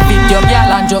in the video,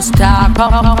 girl, and just talk.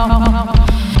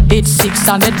 It's 6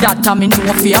 on the dot, and me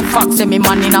know for a fact. Say me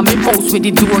man in a me house with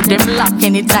the door them lock.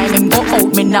 Anytime him go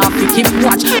out, me now fi keep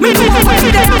watch. Me know when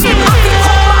them I fi come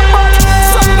back, but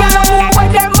some girl don't know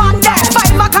where them man there.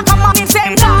 5 o'clock a man in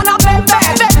same down a baby.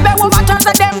 Baby, we watch us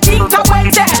them think a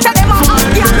Wednesday. Tell them I'm hot,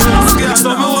 girl.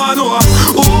 So me want know,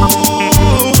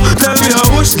 ooh, tell me how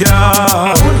much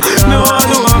girl. Me want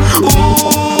know,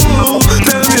 ooh,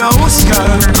 tell me how much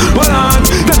girl. Well on,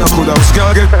 then I coulda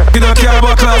girl get in a car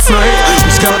back last night.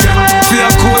 Which girl get feel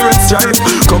cool red stripe.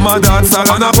 Come and dance all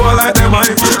on a ball like them I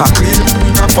clean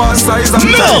a fast size and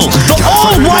Milk, the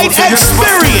all-white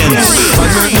experience. I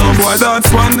make no boy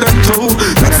dance on them too.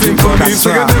 Let's think of me so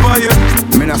you never hear.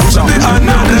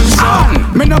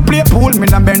 Me no play pool, me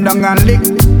no bend down and lick.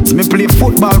 Me play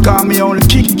football, cause me only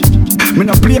kick. Me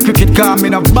no play cricket, cause me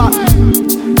no bat.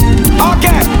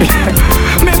 Okay.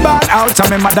 Me bad out and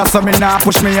me mother so me nah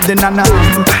push me in the nana.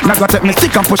 Now go take me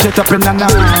stick and push it up in nana.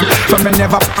 So me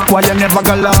never why you never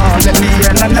go low. Let me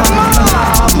hear nana.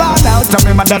 Bad out and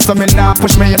me mother so me nah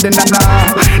push me in the nana.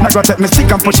 Now go take me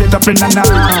stick and push it up in nana.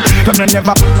 So me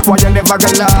never why you never go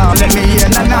low. Let me hear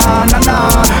nana nana.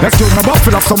 Excuse me but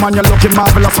feel up someone you looking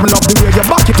marvelous. Me love the way you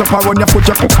back it up and when you put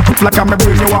your like I'm a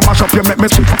brain you want mash up you make me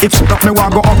sweet. It's up me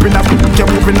want go up in a you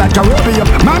moving like a rodeo.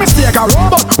 My mistake a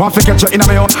robot. Want to get you in a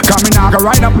me own. Come in and go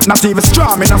right up. Not even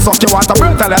strong. Me not suck you want a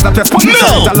bird. Tell her that it's funny.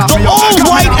 Milk, the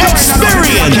all-white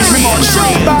experience.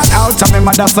 Bad out and me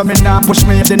mother so me nah push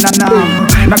me in the nana.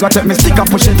 Now go take me stick and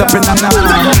push it up in nana.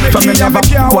 So me never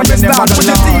what you never do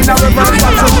now.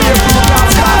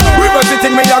 Reverse the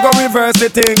thing, me a go reverse the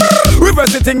thing.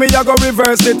 Reverse the thing, me a go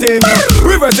reverse the thing.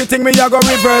 Reverse the thing, me a go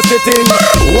reverse the thing.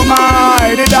 Oh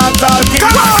my, the dance all king.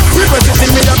 Reverse the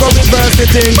thing, me a go reverse the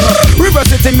thing. Reverse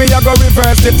the thing, me a go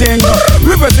reverse the thing.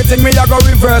 Reverse the thing, me a go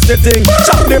reverse the thing.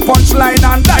 Chop the punchline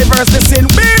and diverse the sin.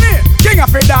 Beanie, king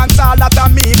of the dance all that a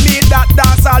me. Lead that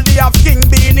dance all they have King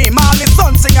Beanie. Marley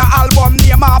son sing a album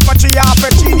name half a tree half a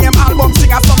tree name album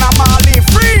sing a son of Marley.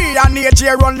 Free and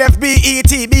AJ run left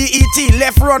BET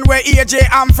left run where AJ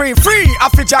I'm free. Free a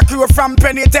feature crew from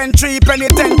penitentiary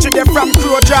they from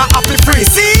Croja happy free.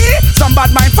 See some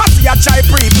bad mind fussy a try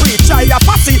pre try a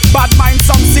fussy bad mind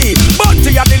some see.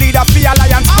 Bunty a the leader for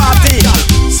Alliance Party.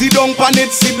 Sit down pan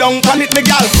it me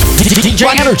gal. DJ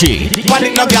Energy. Pan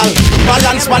it no gal.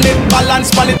 Balance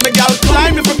pan it me gal.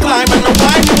 Climb if you climb and no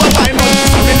climb you a climb.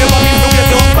 Me never been to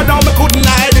get up but now me couldn't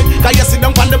hide it. Cause you sit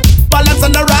down pan the balance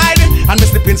and the ride it. And me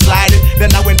slip and slide it.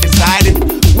 Then I went inside it.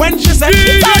 When she said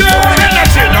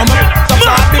now me so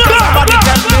far because somebody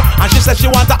tempt me. And she said she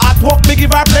want a hot walk, me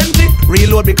give her plenty.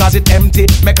 Reload because it empty,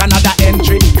 make another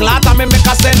entry. Clatter me make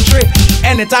a century.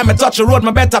 Anytime I touch the road,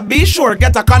 me better be sure.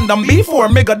 Get a condom before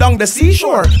me go down the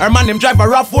seashore. Her man him drive a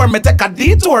rough one, me take a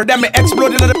detour. Then me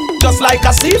explode in the just like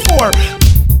a C4.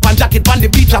 Pan jacket pan the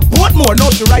beach at Portmore. Now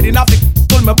she riding off the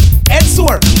told me head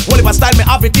sore. Whatever style me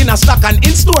have it in a stock and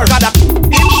in store. Got a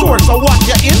insure, so what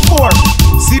you in for?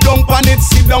 Sit down pan it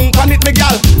me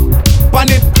gal. Pan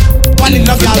it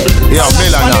no gal. Yo,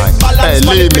 Miller, hey,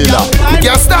 Lee Miller. We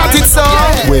can start it, so.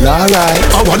 Well, alright.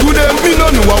 I want do them, me no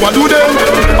know I want do them.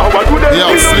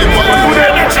 Yo, Slim,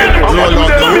 roll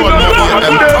out the whole movie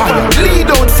empire.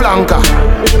 Lead out flanker.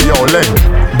 Yo, Len,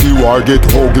 the war get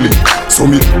ugly. So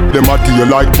me, them a deal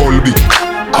like Bulby.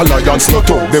 Alliance not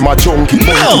up, them a junkie.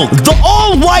 Milk, the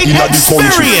all-white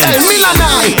experience. Hey, Miller,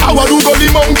 I want to go the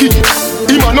monkey.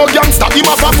 Him a no gangster, him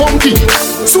a fa funky.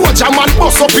 Soldier man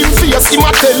bust up in face, him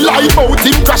a tell lie about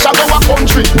him crash out our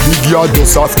country. Big yard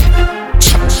does have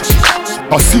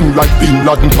I sing like Bin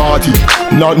Laden party.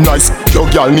 Not nice, your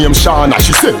girl named Shana.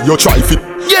 She say you try fit.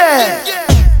 Yeah.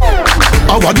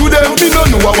 I wa do them, me no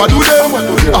know I wa do them.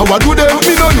 I wa do them,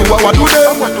 me no know I wa do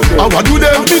them. I wa do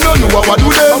them, me no know I wa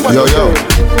do them. Yo yo.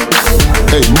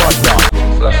 Hey mad dog.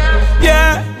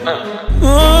 Yeah.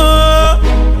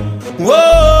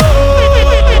 Whoa.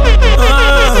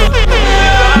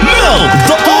 Milk,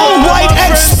 the all-white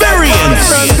experience.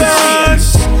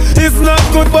 It's not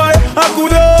good boy, I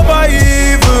could over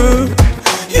evil.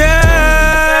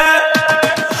 Yeah.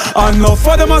 Enough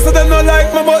for them, I say them not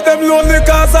like me, but them lonely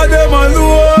cause of them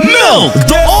alone. Milk,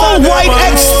 the all-white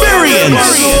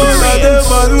experience.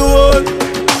 Them alone.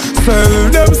 Sell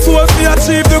them souls to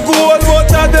achieve the goal, but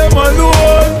of them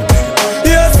alone.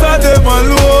 Yes, of them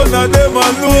alone, of them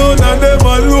alone, of them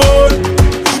alone.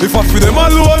 If I free them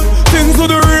alone, things would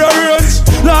rearrange.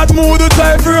 Not move the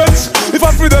type range. If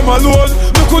I free them alone,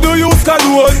 me could do use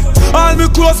alone. All me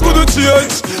clothes couldn't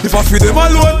change. If I feed them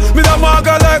alone, me da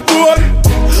maga like bone.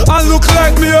 And look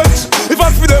like me if I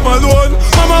feed them alone.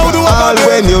 Mama would do all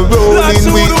when you're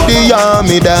rolling with the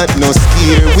army that no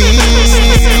scare we.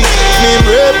 Me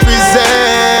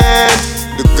represent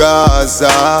the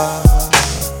Gaza.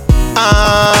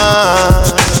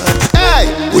 Hey,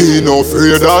 we no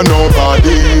afraid of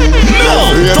nobody. No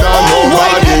afraid of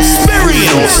nobody. We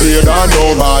no afraid of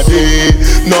nobody.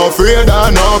 No afraid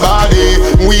of nobody.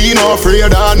 We no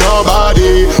afraid of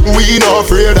nobody. We no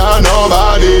afraid of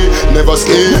nobody. Never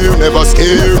scared, never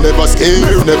scared, never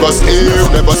scared, never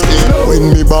scared, never scared.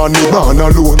 When me born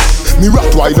alone. Me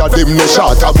Rottweiler them no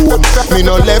shot a bone. Me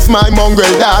no left my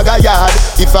mongrel dog a yard.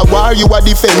 If I war you a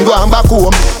defend, go and back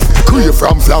home. Crave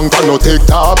from flank and no take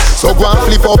top. So go and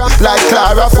flip up like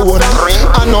Clara phone.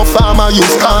 And no farmer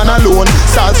use can alone.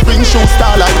 Salt spring shoe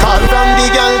star like Carl. From the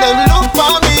girl them look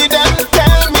for me, them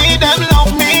tell me them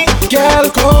love me. Girl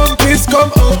come, please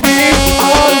come up me.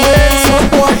 Always some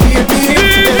boy hate me.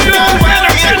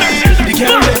 The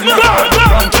girl them love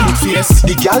from cute face.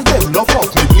 The girl them love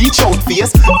of me bleach out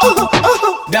face.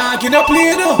 Dog in a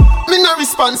play no. Me no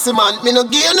responsive man, me no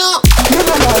gear no. Me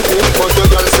no like it, but the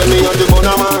girl say me a the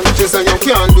bunna man. She say you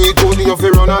can't do it, only you fi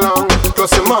run along.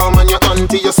 Plus your mom and your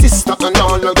auntie, your sister and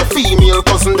all of your female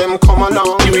cousin them come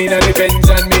along. You inna the Benz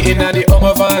and me inna the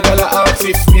Hummer van. All I ask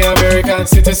if me American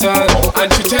citizen. And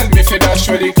she tell me fi dash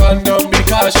with the condom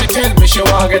because she tell me she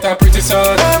want get a pretty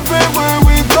son. Everywhere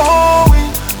we going,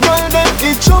 girl them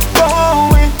itch up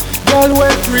going. Girl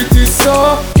we pretty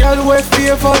so, girl we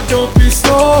favor dopey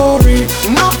story.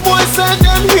 No boy say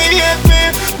them hate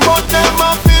me, but them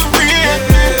a fi rate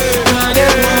me. And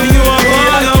them know you a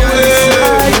gone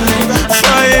away.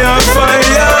 Fire,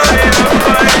 fire,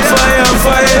 fire, fire,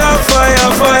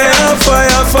 fire, fire,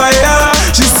 fire, fire.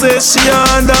 She says she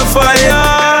under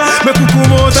fire. Me could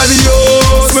come out of the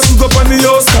house, me could go up on the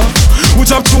house top. We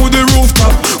jump through the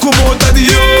rooftop, come out of the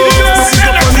house, me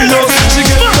up on the house. She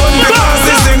get done because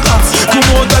they sing hot. Come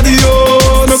out of the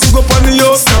house, me could go up on the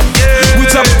house top. We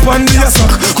jump on the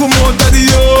sack, come out of the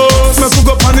house, me could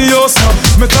go up on the house top.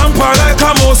 Me tamper like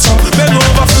a mouse, bend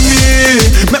over for me,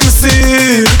 make me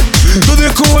see. Do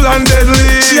the cool and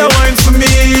deadly. She a wine for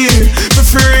me, for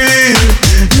free.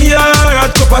 Yeah, I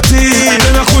got cup of tea.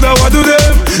 Then I coulda what do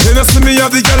them. Then I see me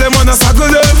have the girl them and I suckle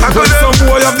them. When some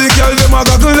boy have the girl them I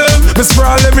goggle them. Me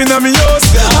sprawl them inna me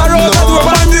house. I wrote that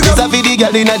one man the girl. It's a video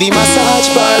girl inna the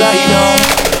massage parlor, you know.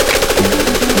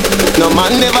 No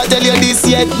man never tell you this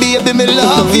yet, baby, me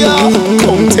love you.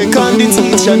 Come take on the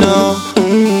teacher now.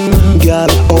 Girl,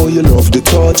 oh you love the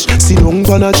touch. Sit down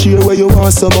on a chair where you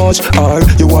want so much. Or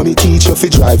you want me teach you fi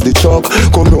drive the truck.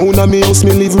 Come round a me house,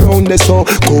 me live round there so.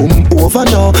 Come over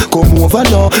now, come over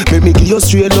now. Make me give you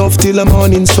straight love till the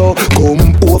morning so.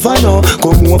 Come over now,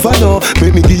 come over now.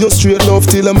 Make me give you straight love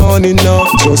till the morning now.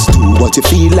 Just do what you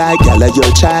feel like, girl, your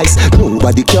choice.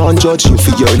 Nobody can judge you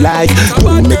for your life.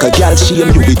 Don't make a girl shame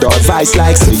you with advice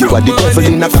like say you are the devil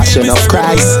in a fashion of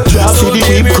Christ. Drop for the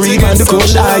whipped cream and the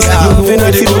crushed ice. You know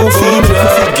if you don't feel.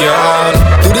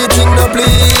 Do the thing now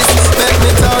please. Make me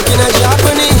talk in a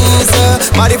Japanese.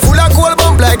 Body full of cold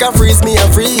bump like a freeze me a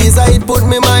freeze. It put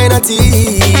me mind at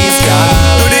ease.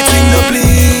 Do the thing now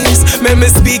please. Make me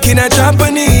speak in a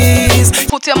Japanese.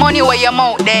 Put your money where your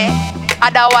mouth there.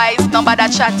 Otherwise, nobody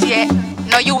chat yet.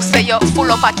 No you say you full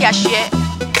up a cash yet.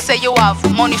 Say you have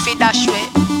money for dash way.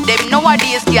 Them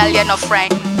nowadays girl you no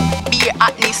friend. Be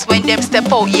at least when them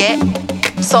step out yeah.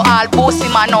 So all bossy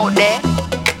man out there.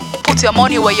 Put your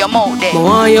money where your mouth there. Mo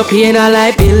want you pay a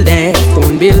light bill there,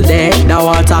 phone bill there, the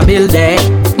water bill there.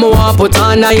 Mo want put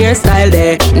on the hairstyle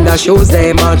there, the shoes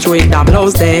there, match with the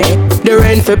blouse there. The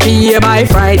rent for pay by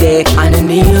Friday, and the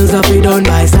nails up be done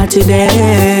by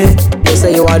Saturday. You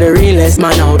say you are the realest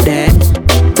man out there,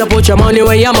 so put your money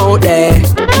where your mouth there.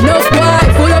 No boy,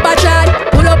 pull up a chat,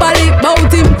 pull up a lick,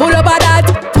 bout him, pull up a that,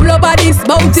 pull up a this,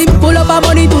 bout him, pull up a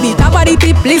money to the top of the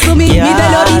tip. Listen to me, me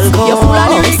tell you this, you full of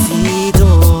lyrics.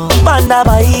 Panda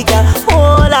bike,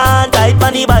 hold on tight for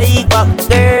the bike back,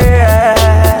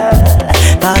 girl.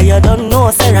 Cause you don't know,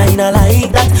 say I not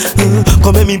like that.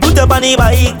 Come let me put up on the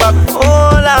bike back,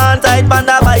 hold on tight for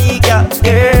the bike,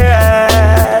 girl.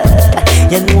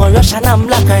 You know a Russian and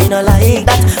black, I not like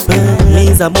that.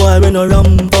 Me's a boy when no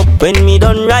rump up. When me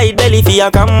done ride belly for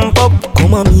a cramp up.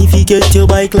 Come on me if you get your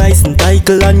bike license,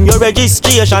 title and your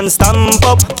registration stamp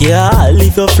up. Yeah,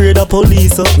 if you're afraid of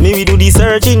police up, me we do the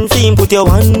searching theme, put your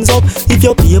hands up. If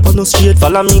your paper no straight,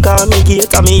 follow me, call me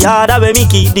gate. And me yard where me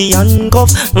keep the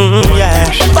handcuffs. Yeah,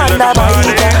 panda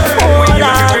bike, hold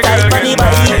on tight for the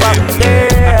bike back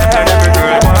there.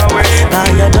 Now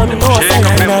you don't know, say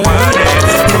I'm not like that.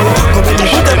 Come and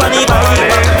put up on the bike.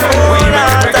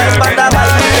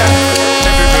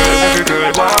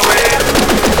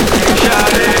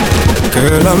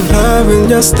 Girl, I'm loving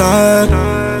your style,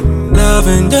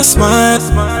 loving your smile,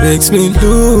 makes me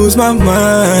lose my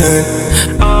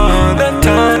mind all the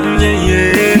time,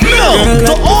 yeah. Milk,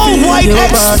 the all-white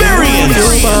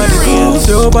experience.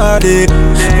 Your body,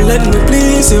 let me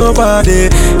please your body,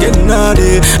 get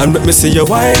naughty, and let me see you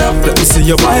wind up, let me see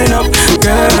you wind up,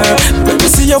 girl. Let me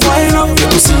see you wind up,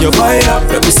 let me see you wind up,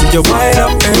 let me see you wind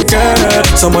up, hey girl.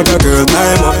 Some other girl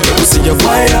time up, let me see you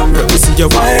wind up, let me see you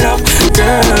wind up,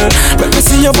 girl. Let me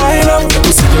see you wind up, let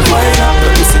me see you wind up,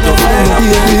 let me see you wind up.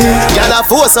 Girl, I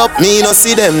force up, me no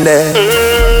see them there.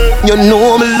 You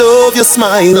know me love your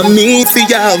smile, me for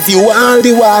you have you all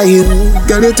the while.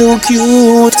 Girl, you too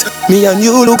cute, me and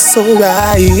you look so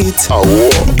right.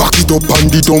 Back it up and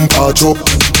the dump patch up.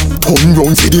 Turn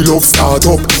round for the love start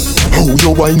up. How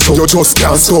you wine so you just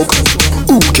can't suck.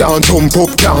 Who can't jump up,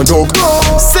 can't dug.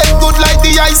 Set good like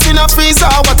the ice in a freezer.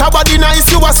 What a body nice,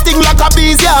 you a sting like a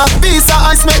bees, yeah. Visa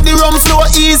ice make the rum flow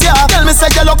easier. Tell me say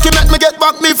you lucky, make me get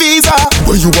back me visa.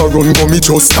 Where you a run, go me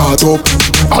just start up.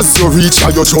 As you reach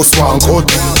her, you just want cut.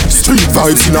 Street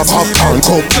vibes in a popcorn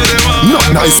cup.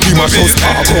 Not nice, be my just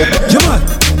park up.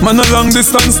 Yeah man a long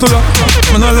distance to that.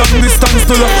 Man a long distance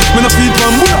to that. Man a feed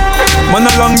one bulla. Man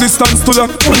a long distance to that.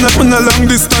 Man a long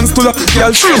distance to that. Girl,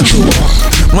 shoot.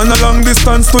 Man a long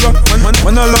distance to that.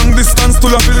 Man a long distance to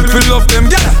that. We love them,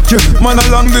 yeah. Man a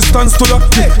long distance to that.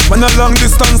 Man a long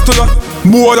distance to that.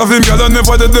 More of them girl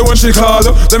never did when she call.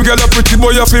 Them girl a pretty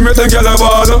boy, you feel me, them girl a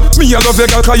ball. Me a love your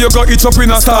girl 'cause you got it up in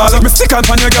a stall. Me stick and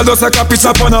pan your girl just like a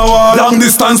picture on a wall. Long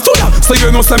distance to that, so you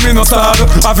know say me no stall.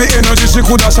 Have the energy, she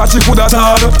coulda shot, she coulda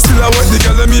tall. Still I wait the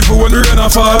girl them even when rain a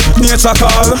fall. Nature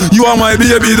call, you are my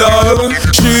baby doll.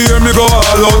 She hear me go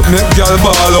all out, make girl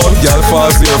ball out. Girl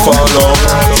fall here, fall out.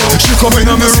 She come in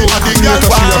on me room, make her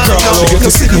feel a crawl out. She get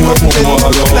to see me up, move all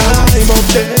out.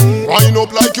 Wind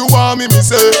up like you want me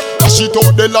say. Dash it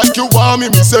out there like you want me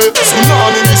say.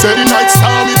 Tsunami me say, the night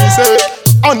star me say.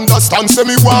 Understand say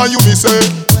me why you me say.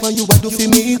 What you a do for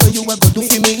me, what you a go do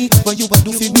for me, what you a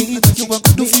do for me, what you a go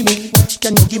do for me.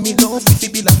 Can you give me love if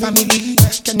it be like family?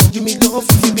 Can you give me love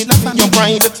if it be like family? Your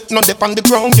pride, not dip on the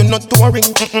ground, you're not touring,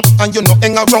 and you not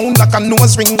hang around like a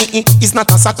nose ring. It's not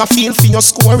a soccer field for your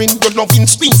scoring. Your loving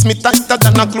squeeze me tighter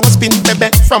than a clothespin, baby.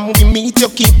 From we meet, you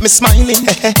keep me smiling.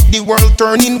 The world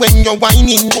turning when you're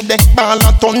whining. Go the ball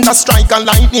a thunder, strike a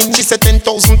lightning. She said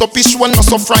 10,000 up each one, not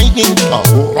so frightening.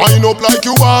 Wind up like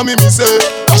you want me say.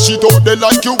 Dash it out there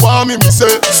like you want me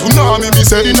say. Tsunami me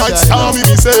say, the night star me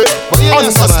say.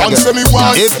 Understand say me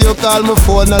want. If you call my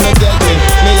phone and I get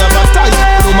me have a tight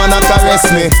woman that caress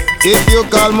me. If you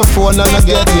call my phone and I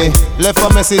get me, left a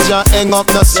message and hang up,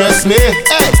 not stress me.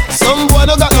 Hey, some boy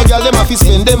no got no girl, them have to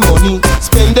spend them money,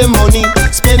 spend them money,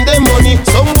 spend them money.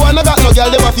 Some boy no got no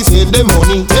girl, them have to save them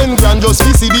money. 10 grand just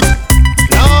for see the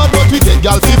Lord, but we get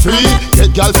gal for free,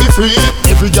 get gal for free.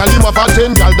 Every gal him have a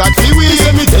 10 gal that fi we.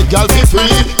 Say me get gal for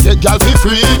free, get gal for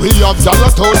free. We have gal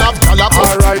a town, have gal a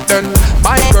puff. Alright then,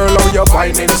 my girl, how you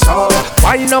whining so?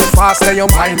 Wind up fast, then you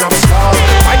wind up slow.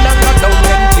 Wind up down,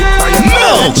 then tip by your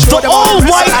Milk, the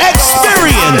all-white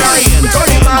experience.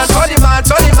 Tony man, Tony man,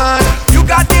 Tony man. You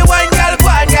got the wine, girl,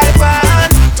 one, girl, one.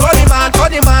 Tony man,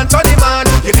 Tony man, Tony man.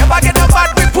 You never get a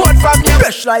bad report from you.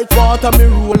 Fresh like water, me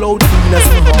roll out clean as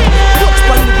me home. Touch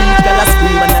on the beach, girl, I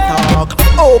scream and I talk.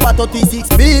 Over 36,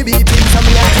 baby, pins on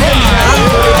me and clean.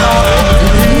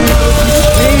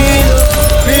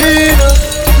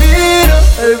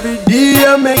 Every day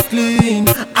I make clean.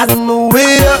 I don't know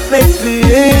where I make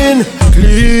clean.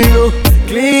 Clean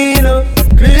up.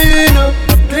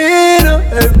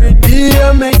 Every day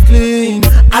I make clean.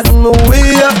 I don't know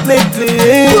where I make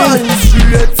clean. Run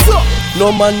straight up.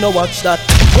 No man no watch that.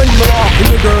 When me walk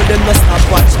with the girl, them no stop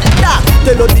watch. Nah,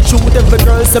 tell her the truth, every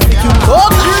girl say me cute. Oh,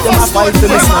 them a fight till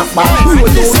me snap back. We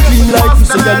will don't clean like you,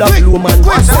 so y'all a blow man.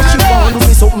 So she want to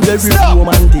be something very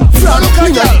romantic.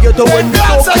 Clean like you get to when you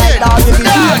talk like that. If you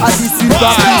do as this is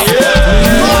back.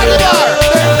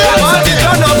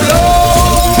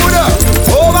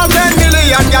 Over 10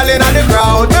 million gal in the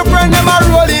crowd. My friend them a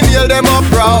rolling, hail them up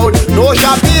proud. No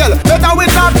shop deal, better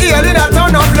with top deal in a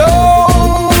ton of load.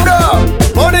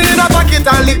 Money in a pocket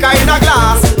and liquor in a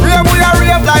glass. Rave we a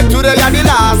rave like today and the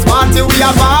last. Party we a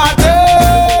party.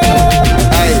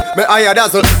 Hey, me higher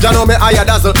dazzle, ya know me higher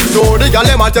dazzle. So the gal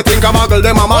them a think a muggle,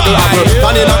 them a muggle apple.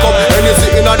 Stand in a cup, and you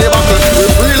sit in a the buckle. We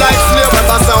free like slave,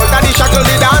 pepper sound. And the shackle,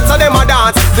 the dancer, them a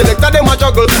dance. Selector, them a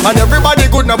juggle. And everybody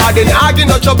good, nobody argue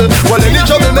no trouble. Well, any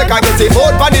trouble make I get it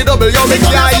out for the double. Yo, me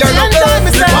can't hear no play.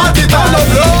 Party turn up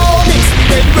low.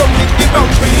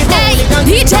 Hey,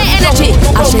 DJ Energy,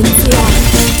 Ashanti.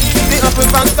 The apple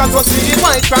bank was sweet,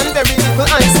 white cranberry, little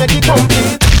ice make it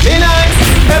complete. Be nice.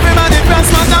 Everybody press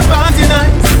man a party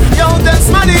night. Yo, that's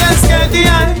money and scared the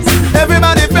eyes.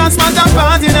 Everybody press man a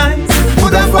party night.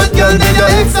 Put a foot girl in your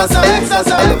exercise.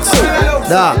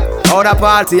 Da, how the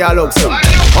party I look so.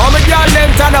 How me girl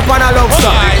them turn up and I look so.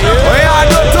 What you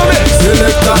do to me?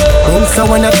 Selector, come so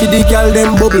when I feed the girl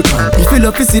them bubble pan. If you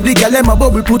love to see the girl them a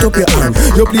bubble, put up your hand.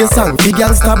 You play song, the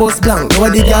girl star bus blank. Now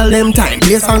the girl them time,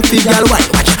 play song, the girl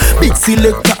white. Watch, big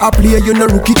selector a play, you no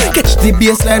rookie. Catch the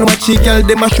baseline, watch the girl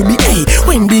them a should be. Hey,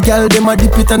 when the girl them a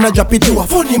dip it and a drop it, you a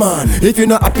funny man. If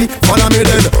you not happy, follow me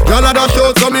then. Girl a dash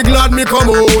out, so me glad me come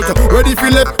out. Ready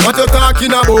for left, what you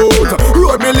talking about?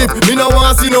 Road me live, me no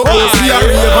want see no house. We a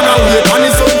rave and a wait, and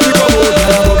it's something come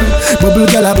out. Bubble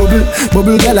gala bubble,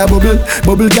 bubble gala bubble,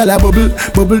 bubble gala bubble,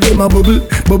 bubble dem a bubble,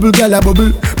 bubble gala bubble,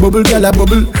 bubble gala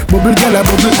bubble, bubble gala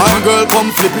bubble. My girl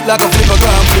come flip it like a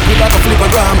flippergram, flip it like a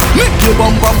flippergram. Make your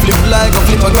bum bum flip like a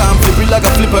flippergram, flip it like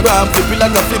a flippergram, flip it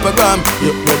like a flippergram.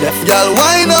 You ready? Girl,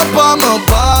 wind up on my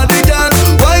body, girl.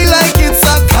 Why like it's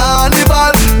a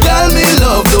carnival? Girl, me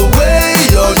love the way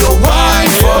you wine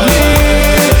for me.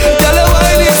 Girl, your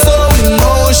wine is so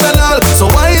emotional, so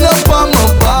wind up on my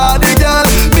body, girl.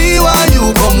 Me while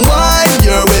you come wine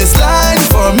your waistline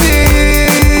for me.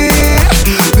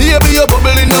 Baby, you're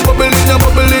bubbling, you're bubbling, you're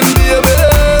bubbling, baby.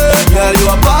 Girl, you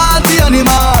a party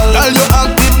animal. Girl, you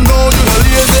active, no, you no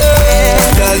lazy.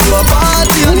 Girl, you a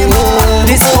party animal.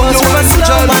 This calls for a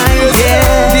slow wine,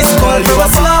 yeah. This calls for a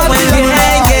slow wine,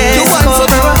 yeah. This calls for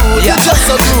a, yeah. Just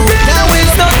so good. Now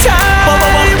it's no time.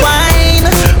 Wine,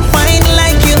 wine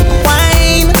like you,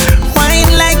 wine,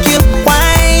 wine like you,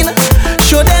 wine.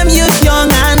 Show them you're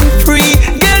young and free.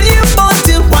 Girl, you want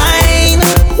to wine,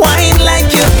 wine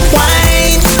like you,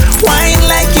 wine, wine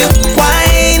like you,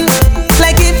 wine.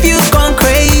 Like if you've gone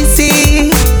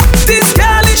crazy. This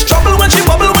girl is trouble when she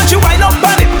bubble, when she wind up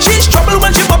on it. She's trouble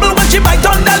when she bubble, when she bite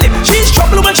on the lip. She's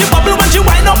trouble when she bubble, when she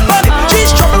wind up on it.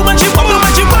 She's trouble when she bubble,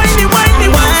 when she whiny, whiny,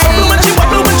 whiny. Trouble when she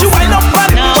bubble, when she wind up on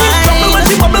it. She's trouble when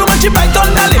she bubble, when she bite on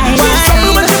the lip. She's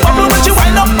trouble when she bubble, when she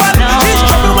wind up on it. She's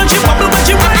trouble when she bubble, when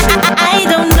she whiny. I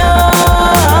don't know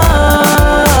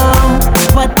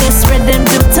what this rhythm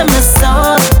do to my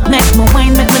soul. Make me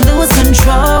wine, make me lose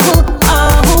control.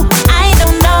 Oh, I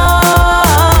don't know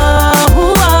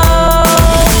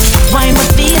why my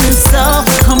feeling so.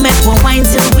 Come make me wine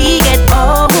till we get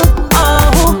old.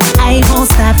 Oh, I won't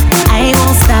stop, I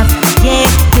won't stop. Yeah,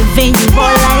 giving you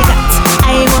all I got.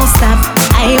 I won't stop,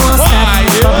 I won't stop.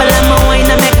 Bubble and my wine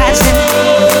and make action.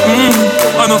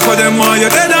 I know for them why you're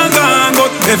dead and gone,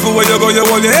 but everywhere you go, you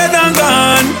hold your head and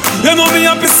gone. You know me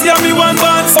happy see me one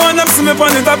band, so when them see me on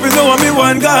the top, you know me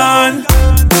one gone.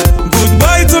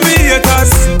 Goodbye to me haters,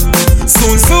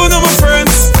 soon my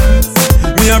friends.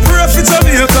 Me a pray for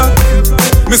Jamaica,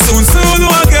 me soon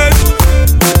again.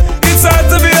 It's hard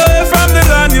to be away from the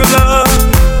land you love.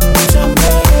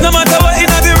 No matter what in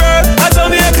the world, a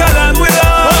Jamaica land we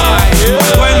love.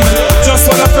 When just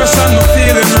for the fresh and no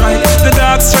feeling right, the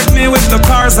dogs check me with the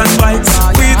cars and bikes.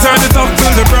 We turn it up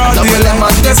till the broad daylight.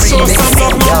 Let's show some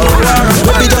love, no more.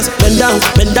 Baby just bend down,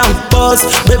 pause.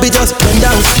 Baby just bend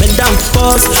down,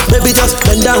 pause. Baby just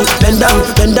bend down, pause.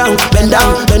 Baby just bend down,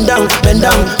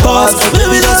 pause.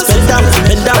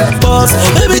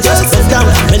 Baby just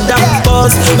bend down,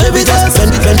 pause. Baby just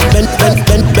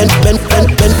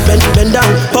bend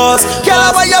down, pause. Girl,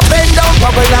 why you bend down,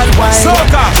 bubble and wine?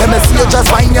 Let me see you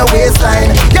just wind your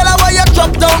waistline. Girl, why you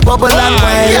drop down, bubble and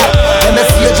wine? Let me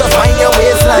see you just wind your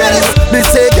waistline. Me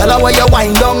say, girl, why you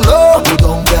wind down low?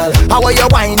 How are you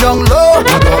wind down low?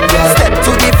 Step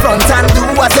to the front and do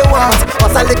what you want.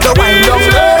 Pass a little wind down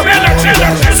low.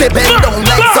 Say bend down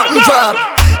like something drop.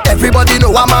 Everybody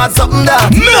know I'm on something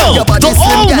that. No, the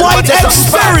all-white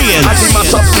experience. I see my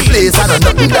shop the place, I don't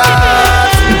nothing that.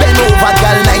 Bend over,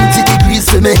 girl, 90 degrees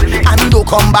for me. And don't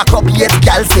come back up yet,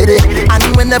 girl, city. And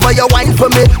whenever you whine for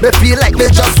me, me feel like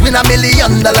me just win $1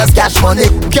 million cash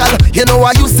money. Girl, you know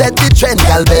why you set the trend,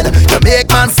 girl, Ben. You make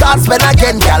man start spend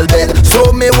again, girl, Ben.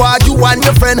 So me want you and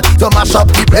your friend to mash up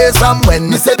the place. And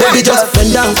when me say, baby, just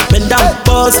bend down,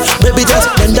 pause. Baby, just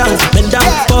bend down,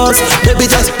 pause. Baby,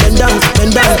 just bend down,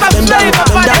 bend down,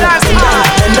 pause. Baby, just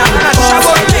bend down,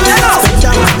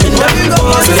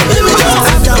 pause. Baby, just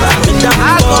bend down,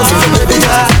 pause. Baby,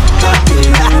 just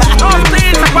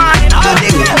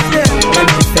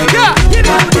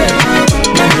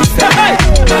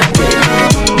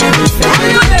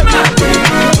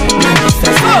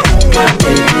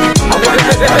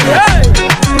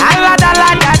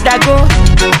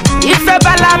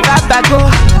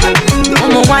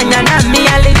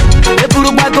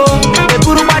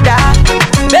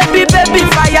Baby,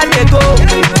 fire they go.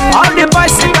 All the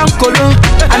boys sit down colo,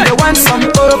 and they want some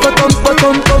toro tom tom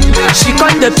tom tom.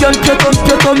 the pium.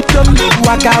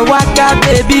 Waka waka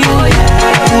baby, ooh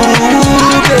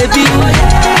baby,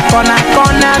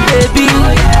 corner baby.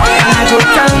 And I go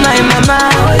tell my mama,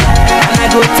 and I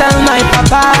go tell my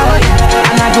papa,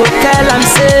 and I go tell am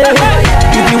say,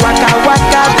 you be waka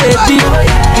waka baby,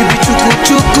 you be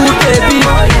chuku baby,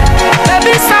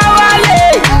 baby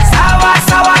sawale,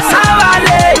 sawale,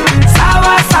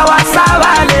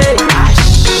 sawale.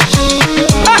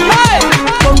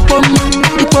 Pom pom,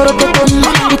 iporokotom,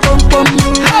 ipom pom,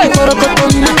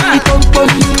 iporokotom, ipom pom,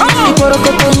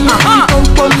 iporokotom, ipom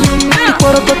pom,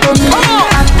 iporokotom.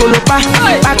 Akolopa,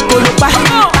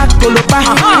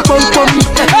 ipom pom,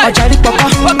 ọjàrí pọpọ,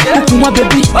 okunmọ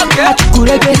bèbí,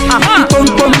 achukurege, ipom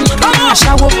pom,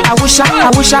 aṣawo, awusa,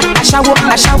 aṣawo,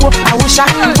 awusa,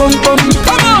 ipom pom.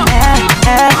 Pom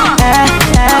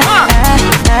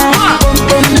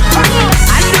pom.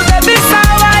 And the baby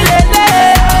sawa lele.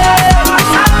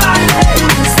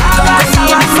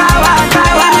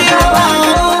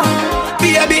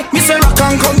 Baby, me say rock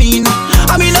and come in.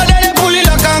 I mean, no let them pull it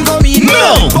rock and come in.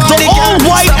 No, the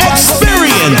all-white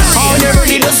experience. Oh, never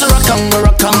really just rock and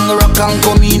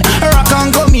come in. Rock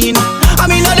and come in. I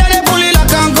mean, no let them pull it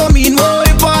rock and come in. Oh,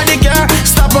 if party girl,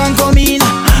 stop and come in.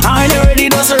 I never really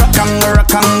just rock and come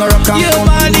in. Your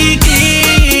body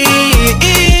clean,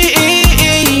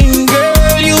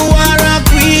 girl, you are a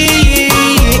queen.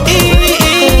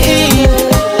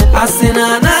 I say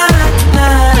na na.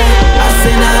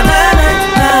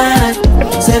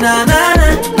 Say na na na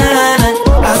na,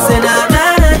 I say na na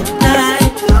na,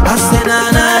 I say na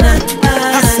na na,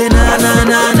 I say na na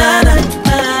na na,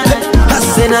 I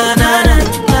say na na na,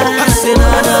 I say na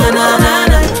na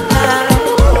na.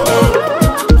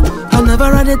 I never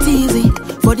had it easy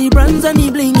for the brands and the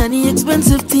bling and the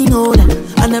expensive thing. Oh,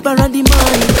 I never had the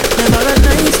money, never had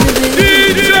nice living.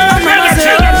 I never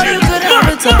say oh you could have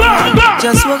it all,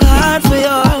 just work hard for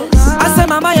yours. I say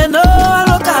mama you know I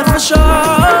work hard for sure.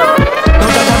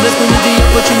 Bless me with the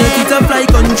opportunity to fly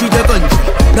country to country.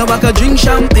 Now I could drink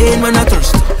champagne when I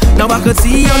thirst. Now I could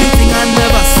see anything I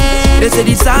never see. They say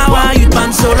this hour you'd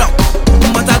man so long,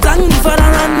 but I thank you for the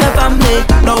run the family.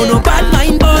 Now no bad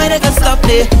mind boy they can stop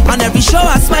me. On every show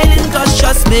I smiling cause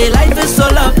trust me, life is so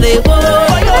lovely. Whoa,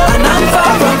 and I'm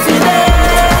far from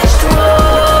finished.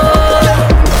 Whoa,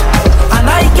 and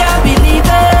I can't believe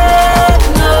it.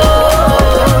 No,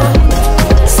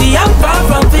 see I'm far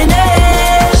from finished.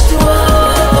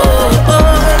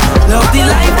 Love the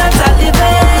life that I live in.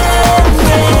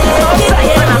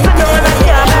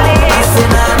 I say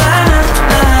na na na,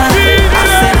 I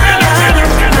say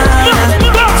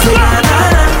na na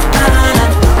na,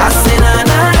 I say na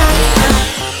na.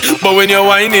 But when you're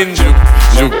whining,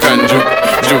 juke and juke.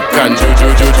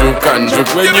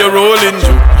 When you're rolling,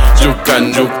 juke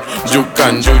and juke.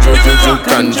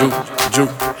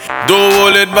 Don't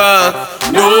hold it back,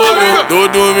 no,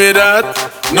 don't do me that.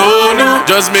 No,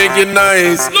 just make it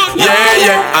nice.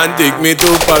 Yeah, and take me to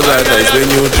paradise. When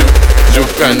you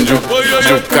juke and juke.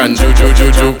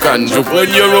 When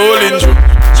you're rolling,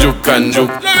 juke and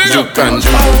juke.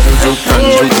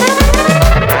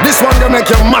 This one they make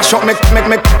you mash up, make,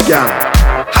 yeah.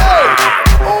 Hey!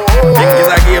 Think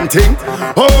is a game thing.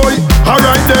 Oh,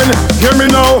 alright then, hear me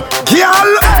now.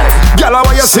 Girl,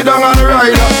 why you sit down on the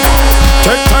rider?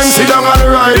 Take time, sit down on the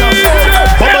rider.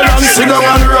 Bubble and sit down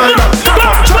on the rider.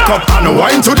 Chuck up and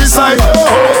wine to the side.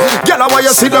 Girl, why you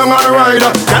sit down on the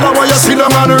rider? Girl, why you sit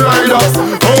down on the rider?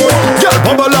 Oh, girl,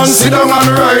 bubble and sit down on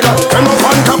the rider. Come up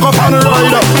and cock up on the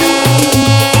rider.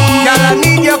 Girl, I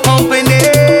need your company,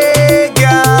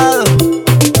 girl.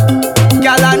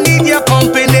 Girl, I need your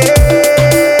company.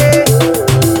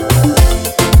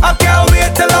 I can't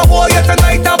wait till I hold you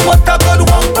tonight and put a good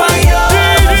one on you.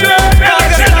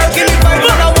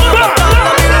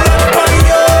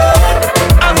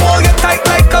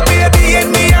 In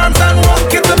me arms and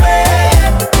walk you to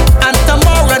bed. And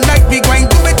tomorrow night we going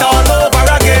to do it all over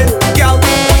again. Girl,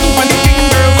 on the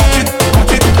thing, girl, watch it.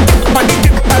 On the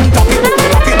thing,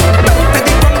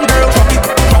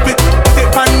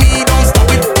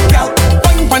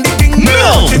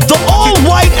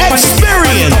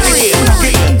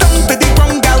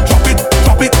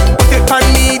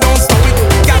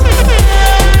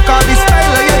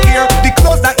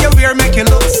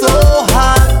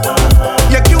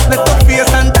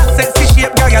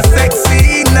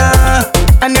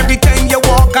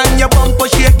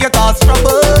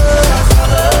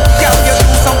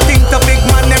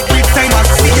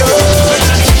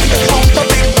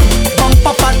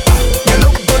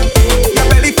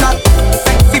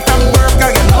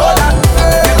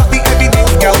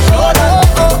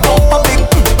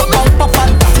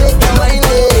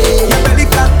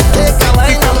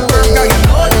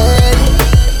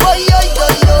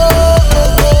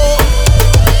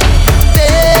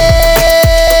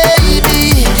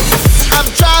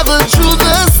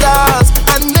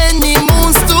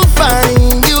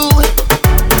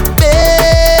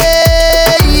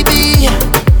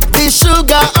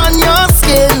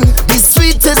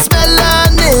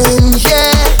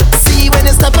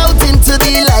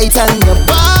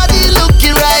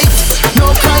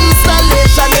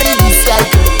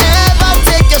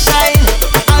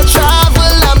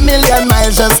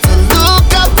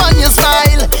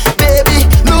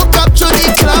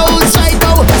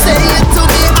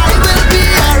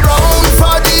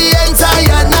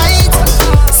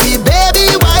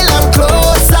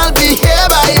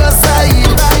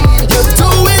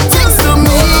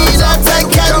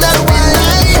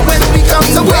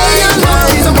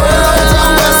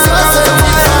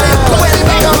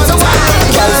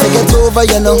 over,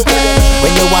 you know.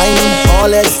 When you whine,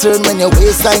 all heads turn. When your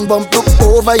waistline bump, look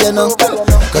over, you know.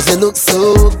 Cause you look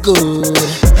so good.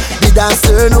 The dance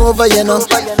turn over, you know.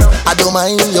 I don't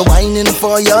mind you whining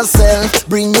for yourself.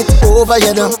 Bring it over,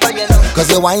 you know. Cause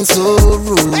you whine so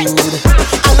rude.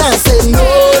 And I say no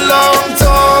long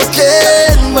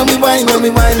talking. When we whine, when we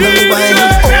whine, when we whine.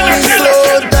 Only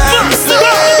slow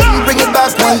dancing. Bring it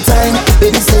back one time.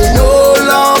 Baby say no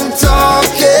long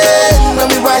talking. When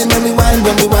we whine, when we whine,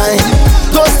 when we whine.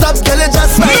 Don't stop, girl, you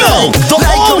just whine. No, the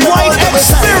like all-white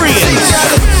experience.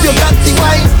 You got the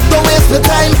wine, don't waste the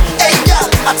time. Hey, girl,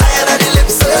 I'm tired of the lip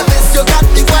service. You got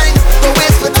the wine, don't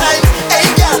waste the time. Hey,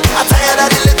 girl, I'm tired of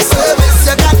the lip service.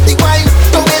 You got the wine,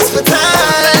 don't waste the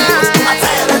time. I'm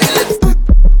tired of the lip.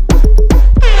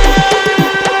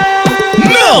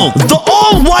 No, the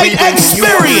all-white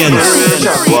experience.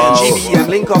 GBM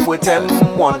link up with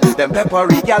M1. Them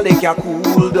peppery gal they can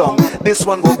cool down. This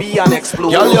one will be an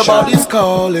explosion. Girl, your body's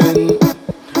calling,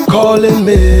 calling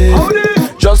me.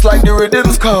 Just like the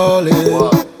rhythm's calling,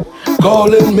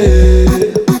 calling me.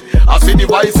 I see the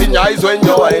voice in your eyes when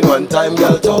you whine. One time,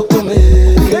 girl, talk to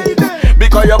me.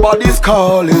 Because your body's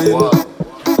calling,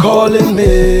 calling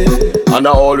me. And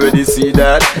I already see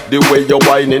that the way you're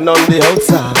whining on the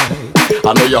outside.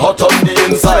 I know you're hot on the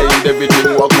inside.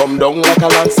 Everything will come down like a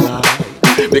landslide.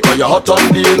 Because you're hot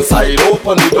on the inside.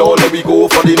 Open the door, let me go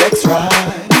for the next ride.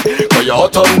 Because you're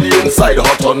hot on the inside.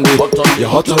 Hot on the, you're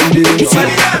hot on the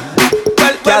inside.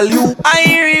 Well, you,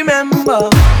 I remember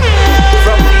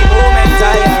from the moment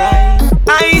I arrived,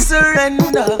 I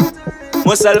surrender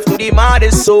myself to the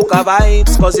maddest soca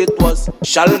vibes. Cause it was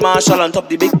Shal Marshall on top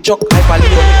the big chuck. I follow the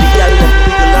girl and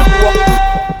wiggle and walk.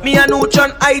 Me and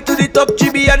Uchan I to the top,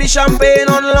 GB and the champagne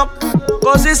unlock.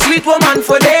 Cause it's sweet woman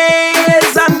for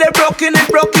days. And they broken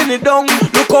it down.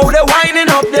 Look how they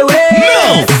winding up the way.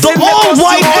 No, the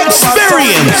all-white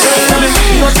experience.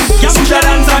 Put your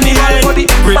hands on the head.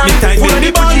 Grip me tight, make me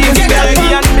put you in the belly.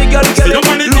 And me girl, girl, look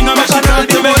back and talk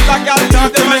to me. Talk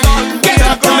to me,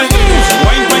 talk to me.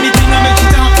 Wine when the thing I make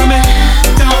you talk to me.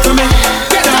 Talk to me,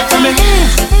 talk to me.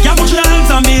 Yeah, put your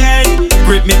hands on me head.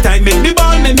 Grip me tight, make me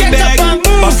ball, make me beg.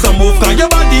 Bust a move, cause your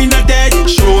body not dead.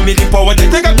 Show me the power, then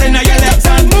take a pen of your left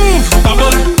hand. Move,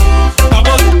 bubble,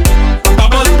 bubble,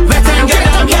 bubble. Let's get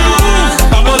down, yeah.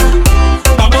 Bubble,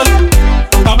 bubble,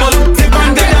 bubble. Tip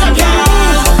and get down, yeah.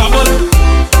 Bubble,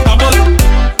 bubble,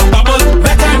 bubble.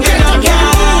 Let's get down,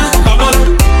 yeah. Bubble,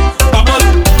 bubble,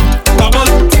 bubble.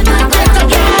 Tip and get down,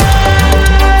 yeah.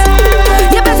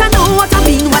 You better know what I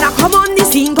mean when I come on the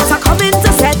scene, cause I come in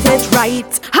to set it right.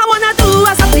 I wanna do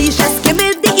as I please, just give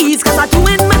me the ease, cause I'm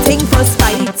doing my thing first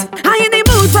fight. I in the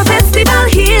mood for festival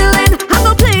healing. I'm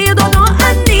gonna play, you don't know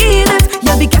I need it.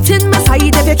 You'll be getting my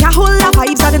side if you can't hold the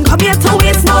vibes. I didn't come here to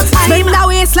waste no time. Spin that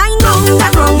waistline round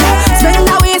and round. Spin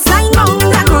that waistline round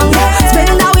and round.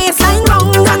 Spin that waistline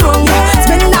round and round.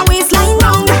 Spin that waistline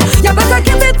round. You better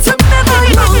give it to me, boy.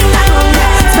 Round and round.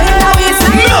 Spin that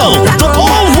waistline round. No, the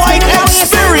all-white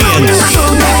experience.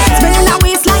 Spin that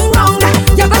waistline round.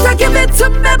 You better give it to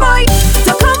me, boy.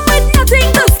 So come with nothing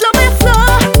to slow me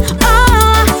flow.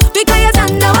 Because you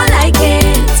don't know I like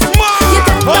it. You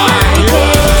don't know I like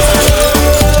it.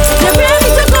 You're ready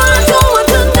to go and do what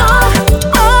you know.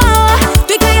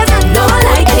 Because you don't know I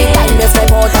like it. Anytime you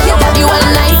step out of your body, well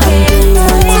like it.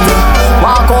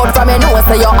 Walk out from your nose,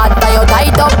 so you're hot and you're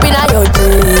tight up in your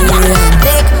jeans.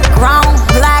 Thick, grown,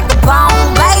 black,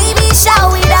 bone, baby,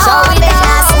 show it off. Show it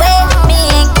off. With me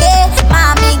and get,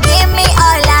 mommy, give me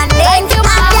all I need. Thank you,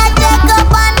 I'm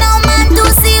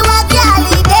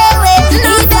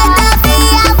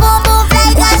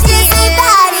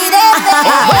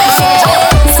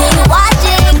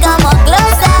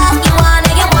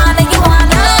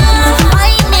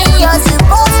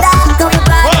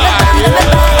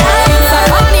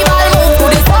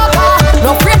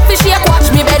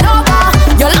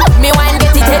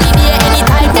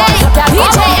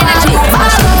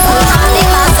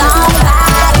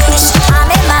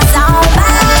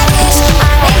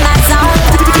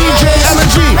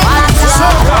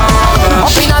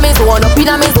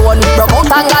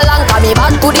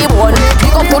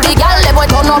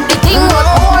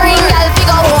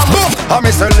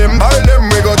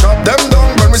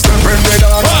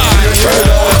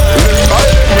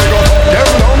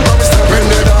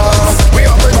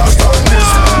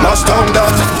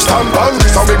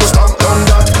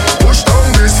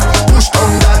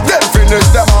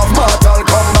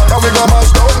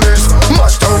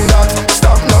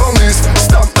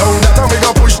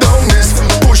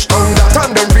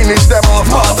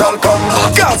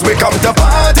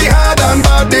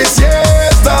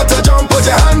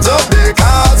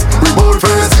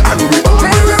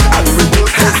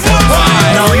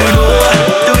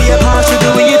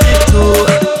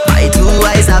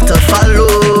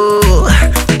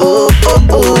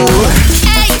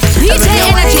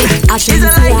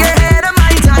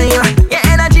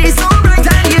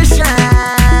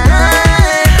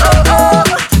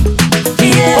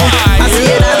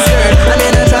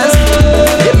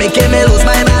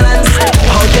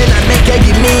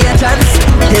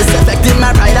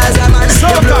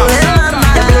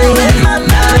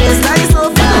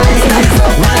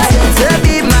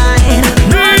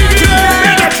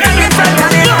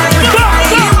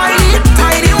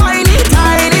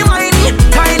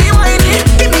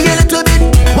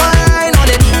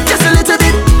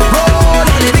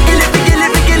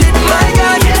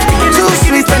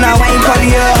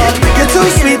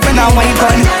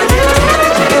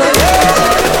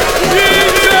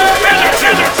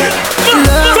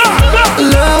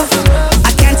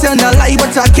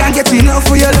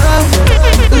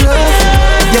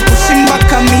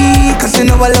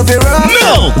I love you rough.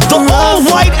 Mel, the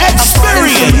all-white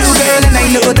experience. You girl, and I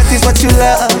know that is what you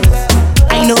love.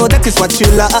 I know that is what you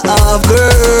love,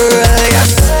 girl.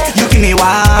 Yes, you give me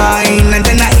wine and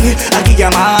then I give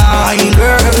you mine,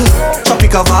 girl.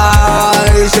 Tropical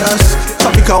vibes, yes.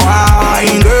 Tropical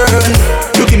wine, girl.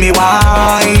 You give me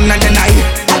wine and then I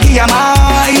give you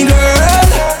mine, girl.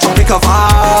 Tropical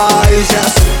vibes,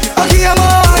 yes. I give you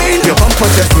mine. Your bumper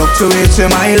just fluctuates to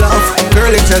my love,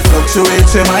 girl. It just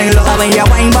fluctuates to my love. When you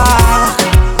wine back,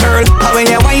 girl. When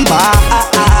you wine back,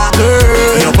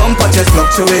 girl. Your bumper just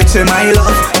fluctuates to my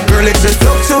love, girl. It just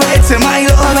fluctuates to my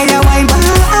love. When you wine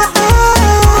back,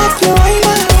 you wine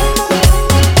back.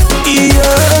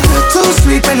 Yeah, you're too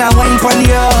sweet when I wine pon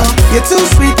you. You're too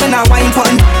sweet when I wine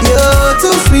pon you.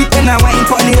 Too sweet when I wine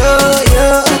pon you.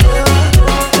 Yeah,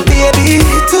 baby,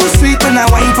 too sweet when I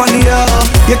wine pon you.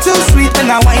 You're too sweet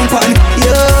when I wine pon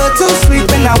you. Too sweet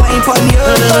when I wine pon you.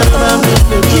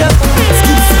 Yeah.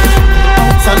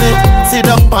 On it, sit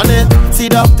down on it,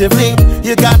 seductively.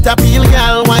 You got to peel,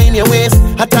 girl, wine your waist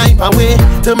a type of way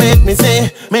to make me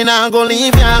say, me nah go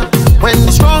leave ya. When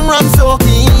the strong run so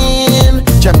keen,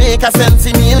 Jamaica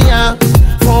Sensimilia,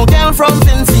 for girl from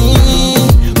Vinci.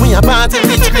 We a party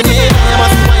rich grenade. I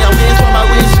must fly away from my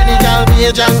wish in the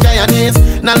Galway and Guyanese.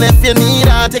 Now if you need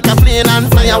her, take a plane and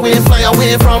fly away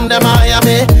from the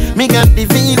Miami. Me got the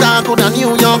visa, go to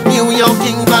New York,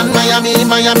 England,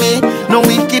 Miami. No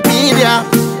Wikipedia,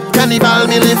 Carnival,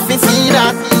 me live to see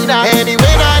that.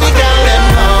 Anyway, now the girl them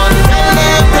gone.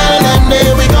 Tell them,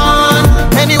 there we gone.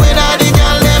 Anyway, now the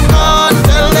girl them gone.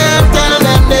 Tell them,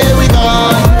 there we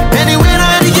gone. Anyway,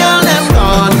 now the girl them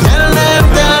gone. Tell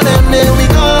them, there we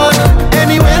gone.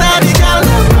 Anyway, now the girl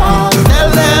them gone.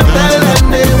 Tell them,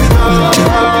 there we gone.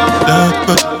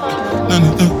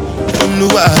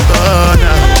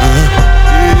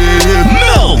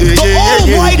 Mel, the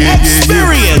all-white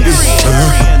experience.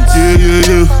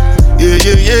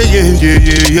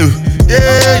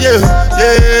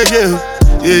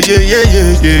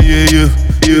 Yeah.